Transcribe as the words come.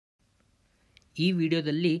ಈ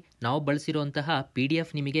ವಿಡಿಯೋದಲ್ಲಿ ನಾವು ಬಳಸಿರುವಂತಹ PDF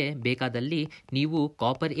ನಿಮಗೆ ಬೇಕಾದಲ್ಲಿ ನೀವು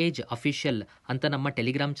ಕಾಪರ್ ಏಜ್ ಅಫಿಷಿಯಲ್ ಅಂತ ನಮ್ಮ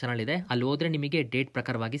ಟೆಲಿಗ್ರಾಮ್ ಚಾನಲ್ ಇದೆ, ಅಲ್ಲಿ ಹೋದರೆ ನಿಮಗೆ ಡೇಟ್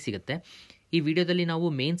ಪ್ರಕಾರವಾಗಿ ಸಿಗುತ್ತೆ. ಈ ವಿಡಿಯೋದಲ್ಲಿ ನಾವು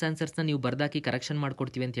ಮೇನ್ಸ್ ಆನ್ಸರ್ಸ್ನ ನೀವು ಬರ್ದಾಕಿ ಕರೆಕ್ಷನ್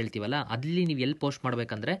ಮಾಡ್ಕೊಡ್ತೀವಿ ಅಂತ ಹೇಳ್ತೀವಲ್ಲ, ಅಲ್ಲಿ ನೀವು ಎಲ್ಲಿ ಪೋಸ್ಟ್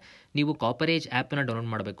ಮಾಡಬೇಕಂದ್ರೆ ನೀವು ಕಾಪರ್ ಏಜ್ ಆ್ಯಪನ್ನು ಡೌನ್ಲೋಡ್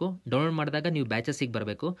ಮಾಡಬೇಕು. ಡೌನ್ಲೋಡ್ ಮಾಡಿದಾಗ ನೀವು ಬ್ಯಾಚಸ್ಸಿಗೆ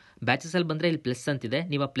ಬರಬೇಕು. ಬ್ಯಾಚಸಲ್ಲಿ ಬಂದರೆ ಇಲ್ಲಿ ಪ್ಲಸ್ ಅಂತಿದೆ,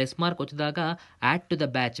 ನೀವು ಆ plus mark ಒತ್ತಿದಾಗ add to the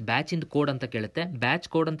ಬ್ಯಾಚಿಂದ code ಅಂತ ಕೇಳುತ್ತೆ. ಬ್ಯಾಚ್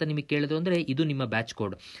ಕೋಡ್ ಅಂತ ನಿಮಗೆ ಕೇಳಿದ್ರು ಅಂದರೆ ಇದು ನಿಮ್ಮ batch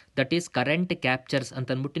code, that is current captures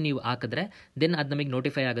ಅಂತ ಅಂದ್ಬಿಟ್ಟು ನೀವು ಹಾಕಿದ್ರೆ ದೆನ್ ಅದು ನಮಗೆ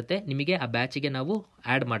ನೋಟಿಫೈ ಆಗುತ್ತೆ. ನಿಮಗೆ ಆ ಬ್ಯಾಚಿಗೆ ನಾವು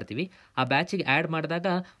ಆ್ಯಡ್ ಮಾಡ್ತೀವಿ. ಆ ಬ್ಯಾಚಿಗೆ ಆ್ಯಡ್ ಮಾಡಿದಾಗ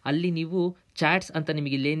ಅಲ್ಲಿ ನೀವು ಚಾಟ್ಸ್ ಅಂತ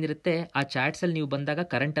ನಿಮಗೆ ಇಲ್ಲಿ ಏನಿರುತ್ತೆ, ಆ ಚಾಟ್ಸಲ್ಲಿ ನೀವು ಬಂದಾಗ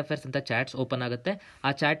ಕರೆಂಟ್ ಅಫೇರ್ಸ್ ಅಂತ ಚಾಟ್ಸ್ ಓಪನ್ ಆಗುತ್ತೆ. ಆ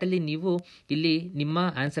ಚಾಟಲ್ಲಿ ನೀವು ಇಲ್ಲಿ ನಿಮ್ಮ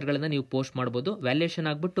ಆನ್ಸರ್ಗಳನ್ನು ನೀವು ಪೋಸ್ಟ್ ಮಾಡ್ಬೋದು. ವ್ಯಾಲ್ಯೂಯೇಷನ್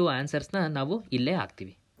ಆಗಿಬಿಟ್ಟು ಆನ್ಸರ್ಸ್ನ ನಾವು ಇಲ್ಲೇ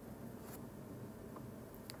ಹಾಕ್ತೀವಿ.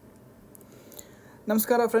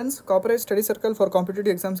 ನಮಸ್ಕಾರ friends, coverage study circle for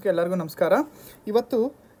competitive ಎಕ್ಸಾಮ್ಸ್ಗೆ ಎಲ್ಲರಿಗೂ ನಮಸ್ಕಾರ. ಇವತ್ತು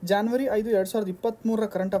January 5,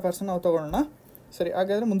 2023 ಕರೆಂಟ್ ಅಫೇರ್ಸ್ನ ನಾವು ತೊಗೊಳ್ಳೋಣ. ಸರಿ,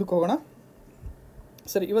 ಹಾಗಾದರೆ ಮುಂದಕ್ಕೆ ಹೋಗೋಣ.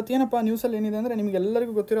 ಸರಿ, ಇವತ್ತೇನಪ್ಪ ನ್ಯೂಸಲ್ಲಿ ಏನಿದೆ ಅಂದರೆ,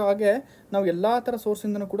 ನಿಮಗೆಲ್ಲರಿಗೂ ಗೊತ್ತಿರೋ ಹಾಗೆ ನಾವು ಎಲ್ಲ ಥರ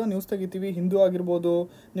ಸೋರ್ಸಿಂದನೂ ಕೂಡ ನ್ಯೂಸ್ ತೆಗಿತೀವಿ. ಹಿಂದೂ ಆಗಿರ್ಬೋದು,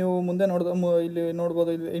 ನೀವು ಮುಂದೆ ಇಲ್ಲಿ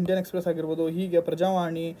ನೋಡ್ಬೋದು, ಇಲ್ಲಿ ಇಂಡಿಯನ್ ಎಕ್ಸ್ಪ್ರೆಸ್ ಆಗಿರ್ಬೋದು, ಹೀಗೆ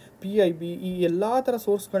ಪ್ರಜಾವಾಣಿ, PIB, ಈ ಎಲ್ಲ ಥರ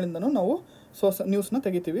ಸೋರ್ಸ್ಗಳಿಂದನೂ ನಾವು ನ್ಯೂಸ್ನ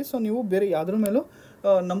ತೆಗಿತೀವಿ. ಸೊ ನೀವು ಬೇರೆ ಯಾವುದ್ರ ಮೇಲೂ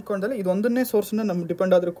ನಂಬ್ಕೊಂಡಲ್ಲಿ ಇದೊಂದನ್ನೇ ಸೋರ್ಸ್ನ ನಮ್ಗೆ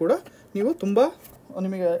ಡಿಪೆಂಡ್ ಆದರೂ ಕೂಡ ನೀವು ತುಂಬ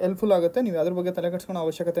ನಿಮಗೆ ಹೆಲ್ಪ್ಫುಲ್ ಆಗುತ್ತೆ. ನೀವು ಅದ್ರ ಬಗ್ಗೆ ತಲೆ ಕೆಡಿಸ್ಕೊಳ್ಳೋ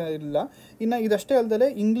ಅವಶ್ಯಕತೆ ಇಲ್ಲ. ಇನ್ನು ಇದಷ್ಟೇ ಅಲ್ಲದೆ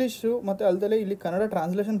ಇಂಗ್ಲೀಷು ಮತ್ತು ಅಲ್ಲದೆ ಇಲ್ಲಿ ಕನ್ನಡ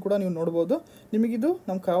ಟ್ರಾನ್ಸ್ಲೇಷನ್ ಕೂಡ ನೀವು ನೋಡ್ಬೋದು. ನಿಮಗಿದು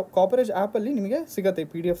ನಮ್ಮ ಕಾಪರೇಜ್ ಆ್ಯಪಲ್ಲಿ ನಿಮಗೆ ಸಿಗುತ್ತೆ,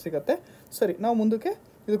 PDF ಸಿಗುತ್ತೆ. ಸರಿ, ನಾವು ಮುಂದಕ್ಕೆ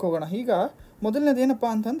ಇದಕ್ಕೆ ಹೋಗೋಣ. ಈಗ ಮೊದಲನೇದು ಏನಪ್ಪ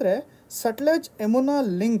ಅಂತಂದರೆ, Sutlej Yamuna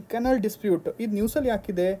link kennel dispute. ಇದು ನ್ಯೂಸಲ್ಲಿ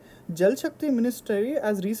ಯಾಕಿದೆ? ಜಲಶಕ್ತಿ ministry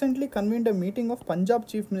as recently ಕನ್ವೀನ್ಡ್ A meeting of Punjab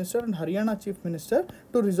chief minister and Haryana chief minister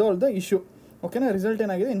to resolve the issue. ಓಕೆನಾ, ರಿಸಲ್ಟ್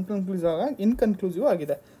ಏನಾಗಿದೆ? ಇನ್ಕನ್ಕ್ಲೂಸಿವ್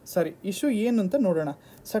ಆಗಿದೆ. ಸರಿ, ಇಶ್ಯೂ ಏನು ಅಂತ ನೋಡೋಣ.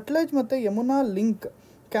 ಸಟ್ಲೆಜ್ ಮತ್ತು ಯಮುನಾ ಲಿಂಕ್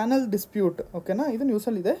ಕ್ಯಾನಲ್ ಡಿಸ್ಪ್ಯೂಟ್. ಓಕೆನಾ, ಇದು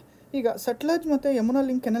ನ್ಯೂಸಲ್ಲಿದೆ. ಈಗ ಸಟ್ಲೆಜ್ ಮತ್ತು ಯಮುನಾ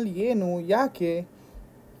ಲಿಂಕ್ ಕೆನಲ್ ಏನು, ಯಾಕೆ?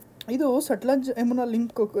 ಇದು ಸಟ್ಲೆಜ್ ಯಮುನಾ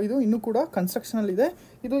ಲಿಂಕ್ ಇದು ಇನ್ನೂ ಕೂಡ ಕನ್ಸ್ಟ್ರಕ್ಷನಲ್ಲಿದೆ.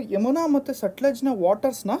 ಇದು ಯಮುನಾ ಮತ್ತು ಸಟ್ಲೆಜ್ನ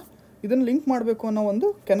ವಾಟರ್ಸ್ನ ಇದನ್ನು ಲಿಂಕ್ ಮಾಡಬೇಕು ಅನ್ನೋ ಒಂದು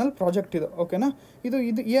ಕೆನಲ್ ಪ್ರಾಜೆಕ್ಟ್ ಇದು. ಓಕೆನಾ, ಇದು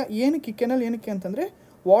ಏನಕ್ಕೆ ಕೆನಲ್ ಏನಕ್ಕೆ ಅಂತಂದರೆ,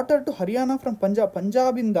 ವಾಟರ್ ಟು ಹರಿಯಾಣ ಫ್ರಮ್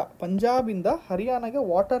ಪಂಜಾಬಿಂದ ಹರಿಯಾಣಗೆ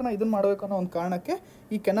ವಾಟರ್ನ ಇದನ್ನು ಮಾಡಬೇಕು ಅನ್ನೋ ಒಂದು ಕಾರಣಕ್ಕೆ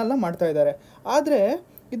ಈ ಕೆನಲ್ನ ಮಾಡ್ತಾ ಇದ್ದಾರೆ. ಆದರೆ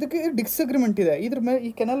ಇದಕ್ಕೆ ಡಿಸ್ಅಗ್ರಿಮೆಂಟ್ ಇದೆ. ಇದ್ರ ಮೇಲೆ,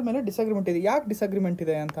 ಈ ಕೆನಲ್ ಮೇಲೆ ಡಿಸ್ಅಗ್ರಿಮೆಂಟ್ ಇದೆ. ಯಾಕೆ ಡಿಸ್ಅಗ್ರಿಮೆಂಟ್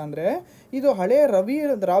ಇದೆ ಅಂತ ಅಂದರೆ, ಇದು ಹಳೆ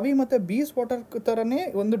ರಾವಿ ಮತ್ತು ಬೀಸ್ ವಾಟರ್ ಥರನೇ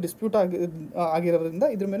ಒಂದು ಡಿಸ್ಪ್ಯೂಟ್ ಆಗಿರೋದ್ರಿಂದ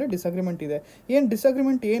ಇದ್ರ ಮೇಲೆ ಡಿಸ್ಅಗ್ರಿಮೆಂಟ್ ಇದೆ. ಏನು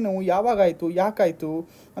ಡಿಸ್ಅಗ್ರಿಮೆಂಟ್ ಏನು, ಯಾವಾಗಾಯಿತು, ಯಾಕಾಯಿತು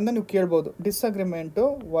ಅಂತ ನೀವು ಕೇಳ್ಬೋದು. ಡಿಸ್ಅಗ್ರಿಮೆಂಟು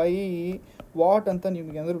ವಾಟ್ ಅಂತ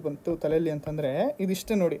ನಿಮಗೆ ಏನಾದರೂ ಬಂತು ತಲೆಯಲ್ಲಿ ಅಂತಂದರೆ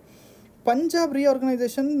ಇದಿಷ್ಟೇ ನೋಡಿ. ಪಂಜಾಬ್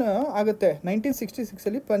ರಿಆರ್ಗನೈಸೇಷನ್ ಆಗುತ್ತೆ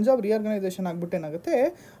 1966 ಪಂಜಾಬ್ ರಿಆರ್ಗನೈಸೇಷನ್ ಆಗಿಬಿಟ್ಟು ಏನಾಗುತ್ತೆ,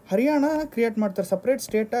 ಹರಿಯಾಣ ಕ್ರಿಯೇಟ್ ಮಾಡ್ತಾರೆ, ಸಪ್ರೇಟ್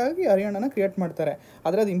ಸ್ಟೇಟಾಗಿ ಹರಿಯಾಣನ ಕ್ರಿಯೇಟ್ ಮಾಡ್ತಾರೆ.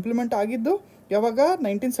 ಆದರೆ ಅದು ಇಂಪ್ಲಿಮೆಂಟ್ ಆಗಿದ್ದು ಯಾವಾಗ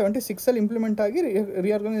 1976 ಇಂಪ್ಲಿಮೆಂಟ್ ಆಗಿ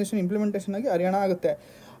ಇಂಪ್ಲಿಮೆಂಟೇಷನ್ ಆಗಿ ಹರಿಯಾಣ ಆಗುತ್ತೆ.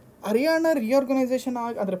 ಹರಿಯಾಣ ರಿಆರ್ಗನೈಸೇಷನ್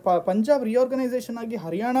ಆಗಿ, ಅಂದರೆ ಪಂಜಾಬ್ ರಿಆರ್ಗನೈಸೇಷನ್ ಆಗಿ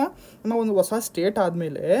ಹರಿಯಾಣ ಅನ್ನೋ ಒಂದು ಹೊಸ ಸ್ಟೇಟ್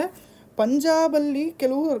ಆದಮೇಲೆ ಪಂಜಾಬಲ್ಲಿ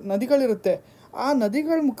ಕೆಲವು ನದಿಗಳಿರುತ್ತೆ. ಆ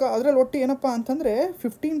ನದಿಗಳ ಅದರಲ್ಲಿ ಒಟ್ಟು ಏನಪ್ಪ ಅಂತಂದರೆ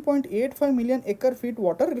 15.85 ಮಿಲಿಯನ್ ಎಕರ್ ಫೀಟ್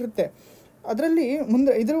ವಾಟರ್ ಇರುತ್ತೆ. ಅದರಲ್ಲಿ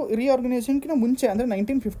ಮುಂದೆ ಇದ್ರ ರಿಆರ್ಗನೈಸೇಷನ್ಗಿಂತ ಮುಂಚೆ ಅಂದರೆ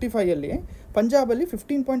 1955 ಪಂಜಾಬಲ್ಲಿ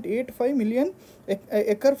 15.85 ಮಿಲಿಯನ್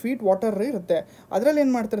ಎಕರ್ ಫೀಟ್ ವಾಟರ್ ಇರುತ್ತೆ. ಅದರಲ್ಲಿ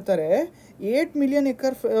ಏನು ಮಾಡ್ತಿರ್ತಾರೆ, 8 million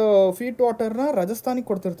acre feet ವಾಟರ್ನ ರಾಜಸ್ಥಾನಿಗೆ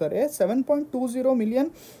ಕೊಡ್ತಿರ್ತಾರೆ, 7.20 million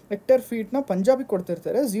hectare ಫೀಟ್ನ ಪಂಜಾಬಿಗೆ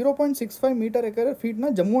ಕೊಡ್ತಿರ್ತಾರೆ, 0.65 metre acre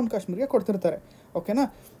ಫೀಟ್ನ Jammu and ಕಾಶ್ಮೀರ್ಗೆ ಕೊಡ್ತಿರ್ತಾರೆ. ಓಕೆನಾ,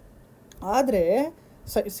 ಆದರೆ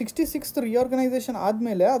 66 ರಿಆರ್ಗನೈಸೇಷನ್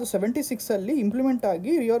ಆದಮೇಲೆ ಅದು 76 ಇಂಪ್ಲಿಮೆಂಟ್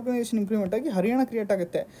ಆಗಿ ಹರಿಯಾಣ ಕ್ರಿಯೇಟ್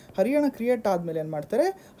ಆಗುತ್ತೆ. ಹರಿಯಾಣ ಕ್ರಿಯೇಟ್ ಆದಮೇಲೆ ಏನು ಮಾಡ್ತಾರೆ,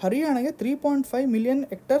 ಹರಿಯಾಣಗೆ 3.5 ಮಿಲಿಯನ್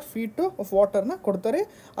ಹೆಕ್ಟೇರ್ ಫೀಟು ಆಫ್ ವಾಟರ್ನ ಕೊಡ್ತಾರೆ.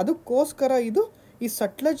 ಅದಕ್ಕೋಸ್ಕರ ಇದು ಈ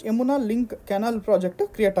Sutlej Yamuna link kennel project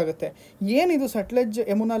create ಆಗುತ್ತೆ. ಏನಿದು ಸಟ್ಲೆಜ್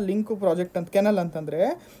ಯಮುನಾ ಲಿಂಕ್ ಪ್ರಾಜೆಕ್ಟ್ ಅಂತ ಕೆನಲ್ ಅಂತಂದರೆ,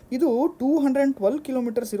 ಇದು 212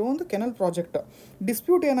 ಕಿಲೋಮೀಟರ್ಸ್ ಇರೋ ಒಂದು ಕೆನಲ್ ಪ್ರಾಜೆಕ್ಟ್.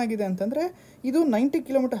 ಡಿಸ್ಪ್ಯೂಟ್ ಏನಾಗಿದೆ ಅಂತಂದರೆ, ಇದು 90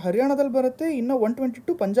 ಕಿಲೋಮೀಟರ್ ಹರಿಯಾಣದಲ್ಲಿ ಬರುತ್ತೆ, ಇನ್ನು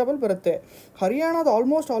 122 ಪಂಜಾಬಲ್ಲಿ ಬರುತ್ತೆ. ಹರಿಯಾಣದ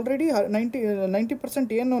ಆಲ್ಮೋಸ್ಟ್ ಆಲ್ರೆಡಿ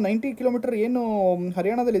 90% ಏನು 90 ಕಿಲೋಮೀಟರ್ ಏನು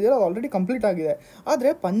ಹರಿಯಾಣದಲ್ಲಿ ಇದೆಯಲ್ಲ ಅದು ಆಲ್ರೆಡಿ ಕಂಪ್ಲೀಟ್ ಆಗಿದೆ.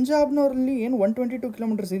 ಆದರೆ ಪಂಜಾಬ್ನವರಲ್ಲಿ ಏನು 122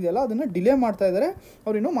 ಕಿಲೋಮೀಟರ್ಸ್ ಇದೆಯಲ್ಲ ಅದನ್ನು ಡಿಲೇ ಮಾಡ್ತಾ ಇದ್ದಾರೆ,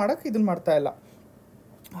 ಅವ್ರು ಇನ್ನೂ ಮಾಡೋಕ್ಕೆ ಇದನ್ನು ಮಾಡ್ತಾ ಇಲ್ಲ.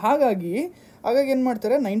 ಹಾಗಾಗಿ ಏನು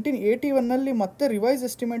ಮಾಡ್ತಾರೆ, 1981 ಮತ್ತೆ ರಿವೈಸ್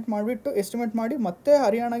ಎಸ್ಟಿಮೇಟ್ ಮಾಡಿ ಮತ್ತೆ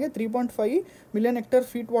ಹರಿಯಾಣಗೆ 3.5 ಮಿಲಿಯನ್ ಹೆಕ್ಟೇರ್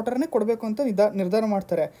ಫೀಟ್ ವಾಟರ್ನೇ ಕೊಡಬೇಕು ಅಂತ ನಿರ್ಧಾರ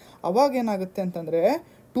ಮಾಡ್ತಾರೆ. ಅವಾಗ ಏನಾಗುತ್ತೆ ಅಂತಂದರೆ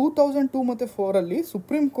 2002 ಮತ್ತು 4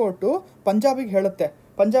 ಸುಪ್ರೀಂ ಕೋರ್ಟು ಪಂಜಾಬಿಗೆ ಹೇಳುತ್ತೆ,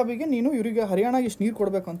 ಪಂಜಾಬಿಗೆ ನೀನು ಇವರಿಗೆ ಹರಿಯಾಣಗೆ ಇಷ್ಟು ನೀರು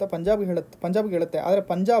ಕೊಡಬೇಕು ಅಂತ ಪಂಜಾಬಿಗೆ ಹೇಳುತ್ತೆ. ಆದರೆ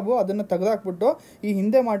ಪಂಜಾಬು ಅದನ್ನು ತೆಗೆದಾಕ್ಬಿಟ್ಟು ಈ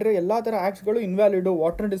ಹಿಂದೆ ಮಾಡಿರೋ ಎಲ್ಲ ಥರ ಆ್ಯಕ್ಟ್ಸ್ಗಳು ಇನ್ವ್ಯಾಲಿಡು,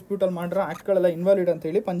 ವಾಟರ್ ಡಿಸ್ಪ್ಯೂಟಲ್ಲಿ ಮಾಡಿರೋ ಆ್ಯಕ್ಟ್ಗಳೆಲ್ಲ ಇನ್ವ್ಯಾಲಿಡ್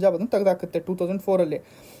ಅಂತೇಳಿ ಪಂಜಾಬ್ ಅದನ್ನು ತೆಗೆದಾಕುತ್ತೆ 2004.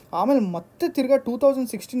 ಆಮೇಲೆ ಮತ್ತೆ ತಿರ್ಗಾ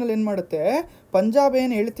 2016 ಏನು ಮಾಡುತ್ತೆ, ಪಂಜಾಬ್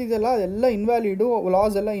ಏನು ಹೇಳ್ತಿದೆಯಲ್ಲ ಅದೆಲ್ಲ ಇನ್ವ್ಯಾಲಿಡು,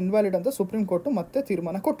 ಲಾಸ್ ಎಲ್ಲ ಇನ್ವ್ಯಾಲಿಡ್ ಅಂತ ಸುಪ್ರೀಂ ಕೋರ್ಟು ಮತ್ತೆ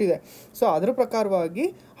ತೀರ್ಮಾನ ಕೊಟ್ಟಿದೆ. ಸೊ ಅದರ ಪ್ರಕಾರವಾಗಿ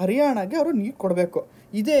ಹರಿಯಾಣಗೆ ಅವರು ನೀರು ಕೊಡಬೇಕು.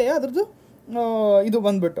 ಇದೇ ಅದರದ್ದು ಇದು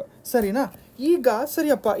ಬಂದ್ಬಿಟ್ಟು ಸರಿನಾ. ಈಗ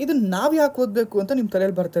ಸರಿಯಪ್ಪ ಇದನ್ನು ನಾವು ಯಾಕೆ ಓದಬೇಕು ಅಂತ ನಿಮ್ಮ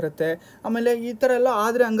ತಲೆಯಲ್ಲಿ ಬರ್ತಿರುತ್ತೆ. ಆಮೇಲೆ ಈ ಥರ ಎಲ್ಲ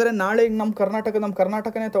ಆದರೆ ಹಂಗಾರೆ ನಾಳೆ ನಮ್ಮ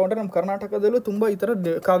ಕರ್ನಾಟಕನೇ ತೊಗೊಂಡ್ರೆ ನಮ್ಮ ಕರ್ನಾಟಕದಲ್ಲೂ ತುಂಬ ಈ ಥರ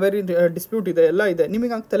ಕಾವೇರಿ ಡಿಸ್ಪ್ಯೂಟ್ ಇದೆ, ಎಲ್ಲ ಇದೆ.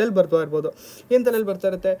 ನಿಮಗೆ ಹಂಗೆ ತಲೆಯಲ್ಲಿ ಬರ್ತಾ ಇರ್ಬೋದು. ಏನು ತಲೆಯಲ್ಲಿ ಬರ್ತಾ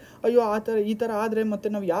ಇರುತ್ತೆ, ಅಯ್ಯೋ ಈ ಥರ ಆದರೆ ಮತ್ತೆ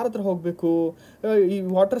ನಾವು ಯಾರ ಹತ್ರ ಹೋಗಬೇಕು, ಈ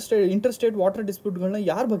ಇಂಟರ್ ಸ್ಟೇಟ್ ವಾಟರ್ ಡಿಸ್ಪ್ಯೂಟ್ಗಳನ್ನ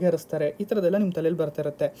ಯಾರು ಬಗೆಹರಿಸ್ತಾರೆ, ಈ ಥರದ್ದೆಲ್ಲ ನಿಮ್ಮ ತಲೆಯಲ್ಲಿ ಬರ್ತಾ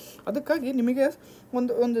ಇರುತ್ತೆ. ಅದಕ್ಕಾಗಿ ನಿಮಗೆ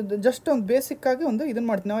ಜಸ್ಟ್ ಒಂದು ಬೇಸಿಕ್ಕಾಗಿ ಇದನ್ನು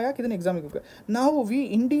ಮಾಡ್ತೀವಿ. ನಾವು ಯಾಕೆ ಇದನ್ನು ಎಕ್ಸಾಮಿಗೆ ಹೋಗ್ಬೇಕು, ನಾವು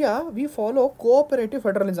ವಿ ಫಾಲೋ ಕೋಆಪರೇಟಿವ್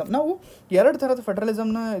ಫೆಡರಲಿಸಮ್. ನಾವು ಎರಡು ಥರದ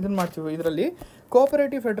ಫೆಡರಲಿಸಮ್ನ ಇದನ್ನು ಮಾಡ್ತೀವಿ. ಇದರಲ್ಲಿ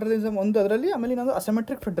ಕೋಆಪರೇಟಿವ್ ಫೆಡರಲಿಸಮ್ ಒಂದು, ಅದರಲ್ಲಿ ಆಮೇಲೆ ಇನ್ನೊಂದು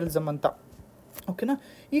ಅಸಿಮೆಟ್ರಿಕ್ ಫೆಡರಲಿಸಮ್ ಅಂತ. ಓಕೆನಾ.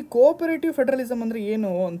 ಈ ಕೋಆಪರೇಟಿವ್ ಫೆಡರಲಿಸಮ್ ಅಂದರೆ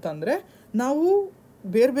ಏನು ಅಂತಂದರೆ, ನಾವು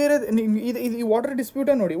ಬೇರೆ ಬೇರೆ ಈ ವಾಟರ್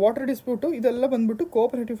ಡಿಸ್ಪ್ಯೂಟೇ ನೋಡಿ, ವಾಟರ್ ಡಿಸ್ಪ್ಯೂಟು ಇದೆಲ್ಲ ಬಂದ್ಬಿಟ್ಟು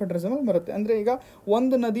ಕೋಆಪರೇಟಿವ್ ಫೆಡರಲಿಸಮಲ್ಲಿ ಬರುತ್ತೆ. ಅಂದರೆ ಈಗ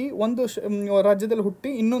ಒಂದು ನದಿ ಒಂದು ರಾಜ್ಯದಲ್ಲಿ ಹುಟ್ಟಿ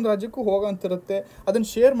ಇನ್ನೊಂದು ರಾಜ್ಯಕ್ಕೂ ಹೋಗೋಂತಿರುತ್ತೆ, ಅದನ್ನು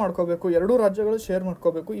ಶೇರ್ ಮಾಡ್ಕೋಬೇಕು, ಎರಡೂ ರಾಜ್ಯಗಳು ಶೇರ್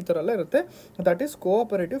ಮಾಡ್ಕೋಬೇಕು, ಈ ಥರ ಎಲ್ಲ ಇರುತ್ತೆ. That is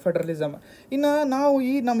cooperative federalism. ಇನ್ನು ನಾವು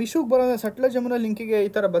ನಮ್ಮ ಇಶ್ಯೂಗೆ ಬರೋ ಸಟ್ಲೇಜ್ ಯಮುನಾ ಲಿಂಕಿಗೆ ಈ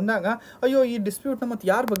ಥರ ಬಂದಾಗ, ಅಯ್ಯೋ ಈ ಡಿಸ್ಪ್ಯೂಟ್ನ ಮತ್ತು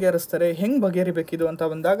ಯಾರು ಬಗೆಹರಿಸ್ತಾರೆ, ಹೆಂಗೆ ಬಗೆಹರಿಬೇಕಿದು ಅಂತ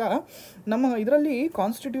ಬಂದಾಗ, ನಮ್ಮ ಇದರಲ್ಲಿ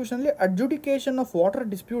ಕಾನ್ಸ್ಟಿಟ್ಯೂಷನಲ್ಲಿ ಅಡ್ಜುಡಿಕೇಷನ್ ಆಫ್ ವಾಟರ್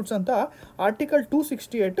ಡಿಸ್ಪ್ಯೂಟ್ಸ್ ಅಂತ article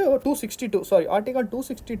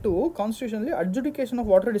 262 ಕಾನ್ಸ್ಟಿಟ್ಯೂಷನಲ್ಲಿ adjudication of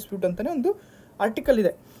water dispute ಅಂತಲೇ ಒಂದು ಆರ್ಟಿಕಲ್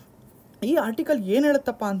ಇದೆ. ಈ ಆರ್ಟಿಕಲ್ ಏನು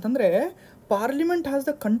ಹೇಳುತ್ತಪ್ಪ ಅಂತಂದರೆ, parliament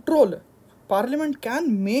can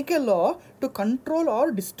make a law to control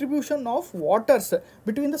R distribution of waters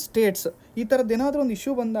between the States. ಈ ಥರದ್ದು ಏನಾದರೂ ಒಂದು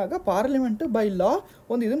ಇಶ್ಯೂ ಬಂದಾಗ ಪಾರ್ಲಿಮೆಂಟ್ ಬೈ ಲಾ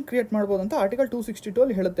ಇದನ್ನು ಕ್ರಿಯೇಟ್ ಮಾಡ್ಬೋದು ಅಂತ ಆರ್ಟಿಕಲ್ 262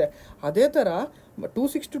 ಅಲ್ಲಿ ಹೇಳುತ್ತೆ. ಅದೇ ಥರ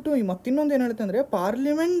 262 ಮತ್ತಿನ್ನೊಂದು ಏನು ಹೇಳುತ್ತೆ ಅಂದರೆ,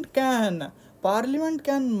 parliament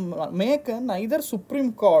can make neither supreme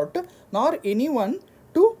court ನಾರ್ anyone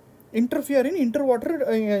to interfere in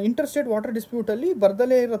inter state water ಡಿಸ್ಪ್ಯೂಟಲ್ಲಿ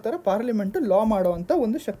ಬರ್ದಲೇ ಇರೋ ಥರ ಪಾರ್ಲಿಮೆಂಟ್ ಲಾ ಮಾಡೋವಂಥ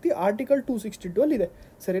ಒಂದು ಶಕ್ತಿ ಆರ್ಟಿಕಲ್ 262 ಅಲ್ಲಿದೆ.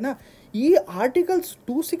 ಸರಿನಾ. ಈ ಆರ್ಟಿಕಲ್ಸ್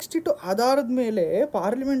 262 ಆಧಾರದ ಮೇಲೆ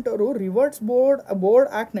ಪಾರ್ಲಿಮೆಂಟ್ ಅವರು ರಿವರ್ಸ್ ಬೋರ್ಡ್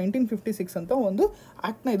ಆ್ಯಕ್ಟ್ 1956 ಅಂತ ಒಂದು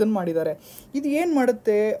ಆ್ಯಕ್ಟ್ನ ಇದನ್ನು ಮಾಡಿದ್ದಾರೆ. ಇದು ಏನು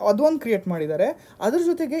ಮಾಡುತ್ತೆ, ಅದೊಂದು ಕ್ರಿಯೇಟ್ ಮಾಡಿದ್ದಾರೆ. ಅದ್ರ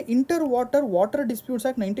ಜೊತೆಗೆ ವಾಟರ್ ಡಿಸ್ಪ್ಯೂಟ್ಸ್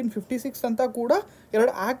ಆ್ಯಕ್ಟ್ 1956 ಅಂತ ಕೂಡ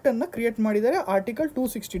ಎರಡು ಆ್ಯಕ್ಟನ್ನು ಕ್ರಿಯೇಟ್ ಮಾಡಿದ್ದಾರೆ ಆರ್ಟಿಕಲ್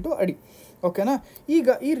 262 ಅಡಿ. ಓಕೆನಾ. ಈಗ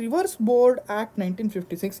ಈ ರಿವರ್ಸ್ ಬೋರ್ಡ್ ಆ್ಯಕ್ಟ್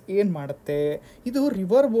 1956 ಏನು ಮಾಡುತ್ತೆ, ಇದು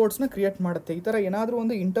ರಿವರ್ ಬೋರ್ಡ್ಸ್ನ ಕ್ರಿಯೇಟ್ ಮಾಡುತ್ತೆ. ಈ ಥರ ಏನಾದರೂ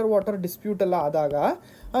ಒಂದು ವಾಟರ್ ಡಿಸ್ಪ್ಯೂಟ್ ಎಲ್ಲ ಆದಾಗ,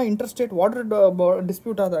 ಇಂಟರ್ ಸ್ಟೇಟ್ ವಾಟರ್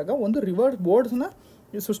ಡಿಸ್ಪ್ಯೂಟ್ ಆದಾಗ ಒಂದು ರಿವರ್ ಬೋರ್ಡ್ಸ್ನ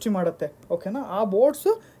ಸೃಷ್ಟಿ ಮಾಡುತ್ತೆ. ಓಕೆನಾ. ಆ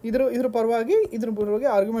ಬೋರ್ಡ್ಸು ಇದ್ರ ಪರವಾಗಿ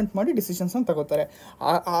ಆರ್ಗ್ಯುಮೆಂಟ್ ಮಾಡಿ ಡಿಸಿಷನ್ಸನ್ನು ತಗೋತಾರೆ.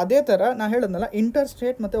 ಅದೇ ಥರ ನಾ ಹೇಳಿದ್ನಲ್ಲ, ಇಂಟರ್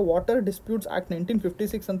ಸ್ಟೇಟ್ ಮತ್ತು ವಾಟರ್ ಡಿಸ್ಪ್ಯೂಟ್ಸ್ ಆ್ಯಕ್ಟ್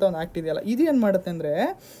 1956 ಅಂತ ಒಂದು ಆ್ಯಕ್ಟ್ ಇದೆಯಲ್ಲ, ಇದು ಏನು ಮಾಡುತ್ತೆ ಅಂದರೆ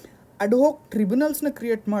ಅಡ್ಹೋಕ್ ಟ್ರಿಬ್ಯುನಲ್ಸ್ನ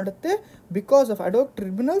ಕ್ರಿಯೇಟ್ ಮಾಡುತ್ತೆ. Because of ಅಡ್ಹೋಕ್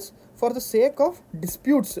tribunals for the sake of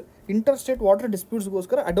disputes, inter state water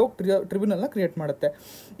ಡಿಸ್ಪ್ಯೂಟ್ಸ್ಗೋಸ್ಕರ ಅಡ್ಹೋಕ್ ಟ್ರಿಬ್ಯುನಲ್ನ create ಮಾಡುತ್ತೆ.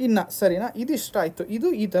 ಇನ್ನು ಸರಿನಾ, ಇದು ಇಷ್ಟ ಆಯಿತು, ಇದು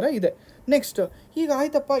ಈ ಥರ ಇದೆ. ನೆಕ್ಸ್ಟ್, ಈಗ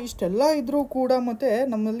ಆಯ್ತಪ್ಪ, ಇಷ್ಟೆಲ್ಲ ಇದ್ದರೂ ಕೂಡ ಮತ್ತು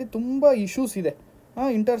ನಮ್ಮಲ್ಲಿ ತುಂಬ ಇಶ್ಯೂಸ್ ಇದೆ.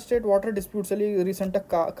 ಇಂಟರ್ ಸ್ಟೇಟ್ ವಾಟರ್ ಡಿಸ್ಪ್ಯೂಟ್ಸಲ್ಲಿ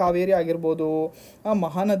ರೀಸೆಂಟಾಗಿ ಕಾವೇರಿ ಆಗಿರ್ಬೋದು,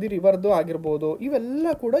 ಮಹಾನದಿ ರಿವರ್ದು ಆಗಿರ್ಬೋದು,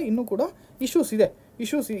 ಇವೆಲ್ಲ ಕೂಡ ಇನ್ನೂ ಕೂಡ ಇಶ್ಯೂಸ್ ಇದೆ.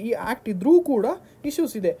 ಈ ಆ್ಯಕ್ಟ್ ಇದ್ದರೂ ಕೂಡ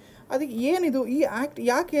ಇಶ್ಯೂಸ್ ಇದೆ. ಅದಕ್ಕೆ ಏನಿದು ಈ ಆ್ಯಕ್ಟ್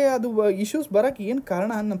ಯಾಕೆ ಅದು ಇಶ್ಯೂಸ್ ಬರೋಕ್ಕೆ ಏನು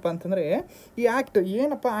ಕಾರಣ ಅನ್ನಪ್ಪ ಅಂತಂದರೆ, ಈ ಆ್ಯಕ್ಟ್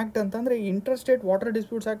ಏನಪ್ಪ ಆ್ಯಕ್ಟ್ ಅಂತಂದರೆ, ಈ inter state water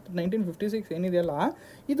disputes act 1956 ಏನಿದೆಯಲ್ಲ,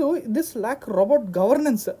 ಇದು ದಿಸ್ ಲ್ಯಾಕ್ ರೋಬೋಟ್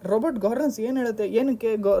ಗವರ್ನೆನ್ಸ್ ಏನು ಹೇಳುತ್ತೆ,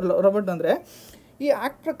 ಏನಕ್ಕೆ ರೋಬೋಟ್ ಅಂದರೆ, ಈ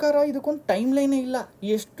ಆ್ಯಕ್ಟ್ ಪ್ರಕಾರ ಇದಕ್ಕೊಂದು ಟೈಮ್ ಲೈನೇ ಇಲ್ಲ.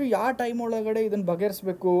 ಯಾವ ಟೈಮ್ ಒಳಗಡೆ ಇದನ್ನು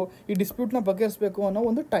ಬಗೆಹರಿಸಬೇಕು, ಈ ಡಿಸ್ಪ್ಯೂಟ್ನ ಬಗೆಹರಿಸಬೇಕು ಅನ್ನೋ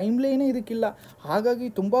ಒಂದು ಟೈಮ್ ಲೈನೇ ಇದಕ್ಕಿಲ್ಲ. ಹಾಗಾಗಿ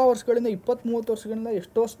ತುಂಬ ವರ್ಷಗಳಿಂದ 20-30 ವರ್ಷಗಳಿಂದ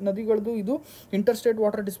ಎಷ್ಟೋ ನದಿಗಳದ್ದು ಇದು ಇಂಟರ್ ಸ್ಟೇಟ್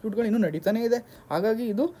ವಾಟರ್ ಡಿಸ್ಪ್ಯೂಟ್ಗಳು ಇನ್ನೂ ನಡೀತಾನೇ ಇದೆ. ಹಾಗಾಗಿ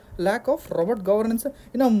ಇದು ಲ್ಯಾಕ್ ಆಫ್ ರೋಬೋಟ್ ಗವರ್ನೆನ್ಸ್.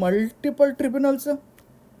 ಇನ್ನು ಮಲ್ಟಿಪಲ್ ಟ್ರಿಬ್ಯುನಲ್ಸ್,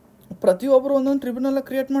 ಪ್ರತಿಯೊಬ್ಬರು ಒಂದೊಂದು ಟ್ರಿಬ್ಯುನಲ್ನ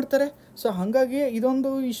ಕ್ರಿಯೇಟ್ ಮಾಡ್ತಾರೆ. ಸೊ ಹಾಗಾಗಿ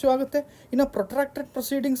ಇದೊಂದು ಇಶ್ಯೂ ಆಗುತ್ತೆ. ಇನ್ನು ಪ್ರೊಟ್ರಾಕ್ಟೆಡ್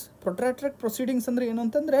ಪ್ರೊಸೀಡಿಂಗ್ಸ್ ಅಂದರೆ ಏನು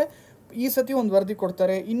ಅಂತಂದರೆ, ಈ ಸತಿ ಒಂದು ವರದಿ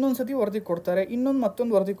ಕೊಡ್ತಾರೆ, ಇನ್ನೊಂದು ಸತಿ ವರದಿ ಕೊಡ್ತಾರೆ,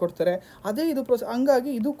 ಮತ್ತೊಂದು ವರದಿ ಕೊಡ್ತಾರೆ. ಅದೇ ಇದು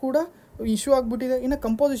ಹಂಗಾಗಿ ಇದು ಕೂಡ ಇಶ್ಯೂ ಆಗಿಬಿಟ್ಟಿದೆ. ಇನ್ನು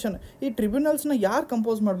ಕಂಪೋಸಿಷನ್, ಈ ಟ್ರಿಬ್ಯುನಲ್ಸ್ನ ಯಾರು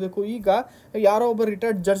ಕಂಪೋಸ್ ಮಾಡಬೇಕು, ಈಗ ಯಾರೋ ಒಬ್ಬ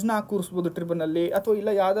ರಿಟೈರ್ಡ್ ಜಡ್ಜ್ನ ಕೂರಿಸ್ಬೋದು ಟ್ರಿಬ್ಯುನಲ್ಲಿ, ಅಥವಾ ಇಲ್ಲ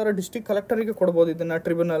ಯಾವ್ದಾರು ಡಿಸ್ಟ್ರಿಕ್ಟ್ ಕಲೆಕ್ಟರಿಗೆ ಕೊಡ್ಬೋದು ಇದನ್ನು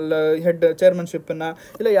ಟ್ರಿಬ್ಯುನಲ್ ಹೆಡ್ ಚೇರ್ಮನ್ಶಿಪ್ಪನ್ನು,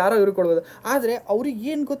 ಇಲ್ಲ ಯಾರೋ ಇವ್ರಿಗೆ ಕೊಡ್ಬೋದು. ಆದರೆ ಅವ್ರಿಗೆ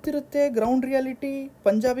ಏನು ಗೊತ್ತಿರುತ್ತೆ ಗ್ರೌಂಡ್ ರಿಯಾಲಿಟಿ,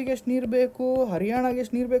 ಪಂಜಾಬಿಗೆ ಎಷ್ಟು ನೀರು ಬೇಕು, ಹರಿಯಾಣಾಗೆ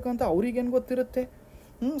ಎಷ್ಟು ನೀರು ಬೇಕು ಅಂತ ಅವ್ರಿಗೇನು ಗೊತ್ತಿರುತ್ತೆ.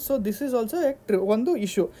 ಸೊ ದಿಸ್ ಈಸ್ ಆಲ್ಸೋ ಒಂದು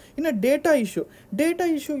ಇಶ್ಯೂ. ಇನ್ನು ಡೇಟಾ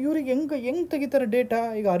ಇಶ್ಯೂ ಇವ್ರಿಗೆ ಹೆಂಗೆ ತೆಗಿತಾರೆ ಡೇಟಾ.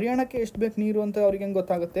 ಈಗ ಹರಿಯಾಣಕ್ಕೆ ಎಷ್ಟು ಬೇಕು ನೀರು ಅಂತ ಅವ್ರಿಗೆ ಹೆಂಗೆ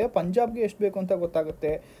ಗೊತ್ತಾಗುತ್ತೆ, ಪಂಜಾಬ್ಗೆ ಎಷ್ಟು ಬೇಕು ಅಂತ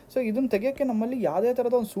ಗೊತ್ತಾಗುತ್ತೆ. ಸೊ ಇದನ್ನು ತೆಗಿಯೋಕ್ಕೆ ನಮ್ಮಲ್ಲಿ ಯಾವುದೇ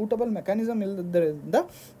ಥರದ ಒಂದು ಸೂಟಬಲ್ ಮೆಕ್ಯಾನಿಸಮ್ ಇಲ್ಲದ್ರಿಂದ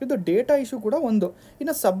ಇದು ಡೇಟಾ ಇಶ್ಯೂ ಕೂಡ ಒಂದು.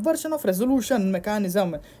 ಇನ್ನು ಸಬ್ವರ್ಷನ್ ಆಫ್ ರೆಸೊಲ್ಯೂಷನ್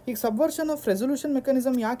ಮೆಕ್ಯಾನಿಸಮ್. ಈಗ ಸಬ್ವರ್ಷನ್ ಆಫ್ ರೆಸೊಲ್ಯೂಷನ್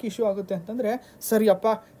ಮೆಕ್ಯಾನಿಸಮ್ ಯಾಕೆ ಇಶ್ಯೂ ಆಗುತ್ತೆ ಅಂತಂದರೆ, ಸರಿಯಪ್ಪ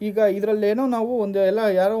ಈಗ ಇದರಲ್ಲೇನೋ ನಾವು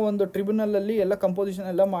ಯಾರೋ ಒಂದು ಟ್ರಿಬ್ಯುನಲಲ್ಲಿ ಎಲ್ಲ ಕಂಪೋಸಿಷನ್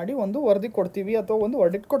ಎಲ್ಲ ಮಾಡಿ ಒಂದು ವರದಿ ಕೊಡ್ತೀವಿ ಅಥವಾ ಒಂದು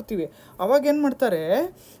ವರ್ಡಿಕ್ಟ್ ಕೊಡ್ತೀವಿ. ಅವಾಗ ಏನು ಮಾಡ್ತಾರೆ,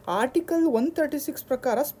 ಆರ್ಟಿಕಲ್ 136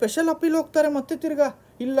 ಪ್ರಕಾರ ಸ್ಪೆಷಲ್ ಅಪೀಲ್ ಹೋಗ್ತಾರೆ ಮತ್ತೆ ತಿರ್ಗಾ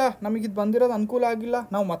ಇಲ್ಲ ನಮಗೆ ಇದು ಬಂದಿರೋದು ಅನುಕೂಲ ಆಗಿಲ್ಲ,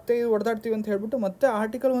 ನಾವು ಮತ್ತೆ ಇದು ಹೊಡೆದಾಡ್ತೀವಿ ಅಂತ ಹೇಳ್ಬಿಟ್ಟು ಮತ್ತೆ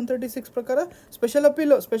ಆರ್ಟಿಕಲ್ 136 ಪ್ರಕಾರ ಸ್ಪೆಷಲ್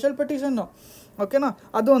ಅಪೀಲು, ಸ್ಪೆಷಲ್ ಪೆಟಿಷನ್ನು, ಓಕೆನಾ,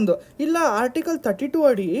 ಅದೊಂದು. ಇಲ್ಲ ಆರ್ಟಿಕಲ್ 32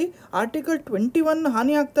 ಅಡಿ ಆರ್ಟಿಕಲ್ 21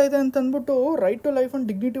 ಹಾನಿ ಆಗ್ತಾ ಇದೆ ಅಂತ ಅಂದ್ಬಿಟ್ಟು right to life and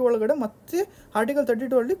dignity ಒಳಗಡೆ ಮತ್ತೆ ಆರ್ಟಿಕಲ್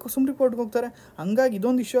 32 ಅಲ್ಲಿ ಸುಪ್ರೀಂ ಕೋರ್ಟ್ಗೆ ಹೋಗ್ತಾರೆ. ಹಂಗಾಗಿ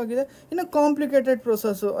ಇದೊಂದು ಇಶ್ಯೂ ಆಗಿದೆ. ಇನ್ನು ಕಾಂಪ್ಲಿಕೇಟೆಡ್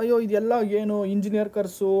ಪ್ರೊಸೆಸ್ಸು, ಅಯ್ಯೋ ಇದೆಲ್ಲ ಏನು ಇಂಜಿನಿಯರ್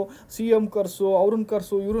ಕರ್ಸು, CM ಕರ್ಸು, ಅವ್ರನ್ನ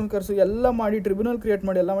ಕರ್ಸು, ಇವ್ರನ್ನ ಕರ್ಸು ಎಲ್ಲ ಮಾಡಿ ಟ್ರಿಬ್ಯುನಲ್ ಕ್ರಿಯೇಟ್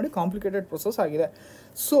ಮಾಡಿ ಎಲ್ಲ ಮಾಡಿ ಕಾಂಪ್ಲಿಕೇಟೆಡ್ ಪ್ರೊಸೆಸ್ ಆಗಿದೆ.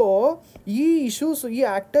 ಸೊ ಈ ಇಶ್ಯೂಸ್, ಈ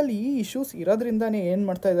ಆ್ಯಕ್ಟಲ್ಲಿ ಈ ಇಶ್ಯೂಸ್ ಇರೋದ್ರಿಂದನೇ ಏನು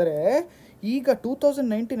ಮಾಡ್ತಾ ಇದ್ದಾರೆ, ಈಗ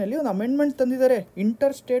 2019 ಒಂದು ಅಮೆಂಡ್ಮೆಂಟ್ ತಂದಿದ್ದಾರೆ.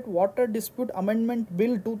 Inter state water dispute amendment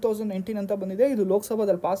bill 2019 ಅಂತ ಬಂದಿದೆ. ಇದು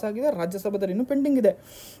ಲೋಕಸಭಾದಲ್ಲಿ ಪಾಸ್ ಆಗಿದೆ, ರಾಜ್ಯಸಭಾದಲ್ಲಿ ಇನ್ನೂ ಪೆಂಡಿಂಗ್ ಇದೆ.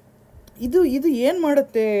 ಇದು ಏನು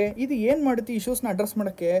ಮಾಡುತ್ತೆ ಇಶ್ಯೂಸ್ನ ಅಡ್ರೆಸ್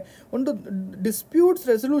ಮಾಡೋಕ್ಕೆ ಒಂದು ಡಿಸ್ಪ್ಯೂಟ್ಸ್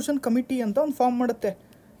ರೆಸೊಲ್ಯೂಷನ್ ಕಮಿಟಿ ಅಂತ ಒಂದು ಫಾರ್ಮ್ ಮಾಡುತ್ತೆ.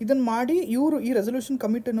 ಇದನ್ನು ಮಾಡಿ ಈ ರೆಸೊಲ್ಯೂಷನ್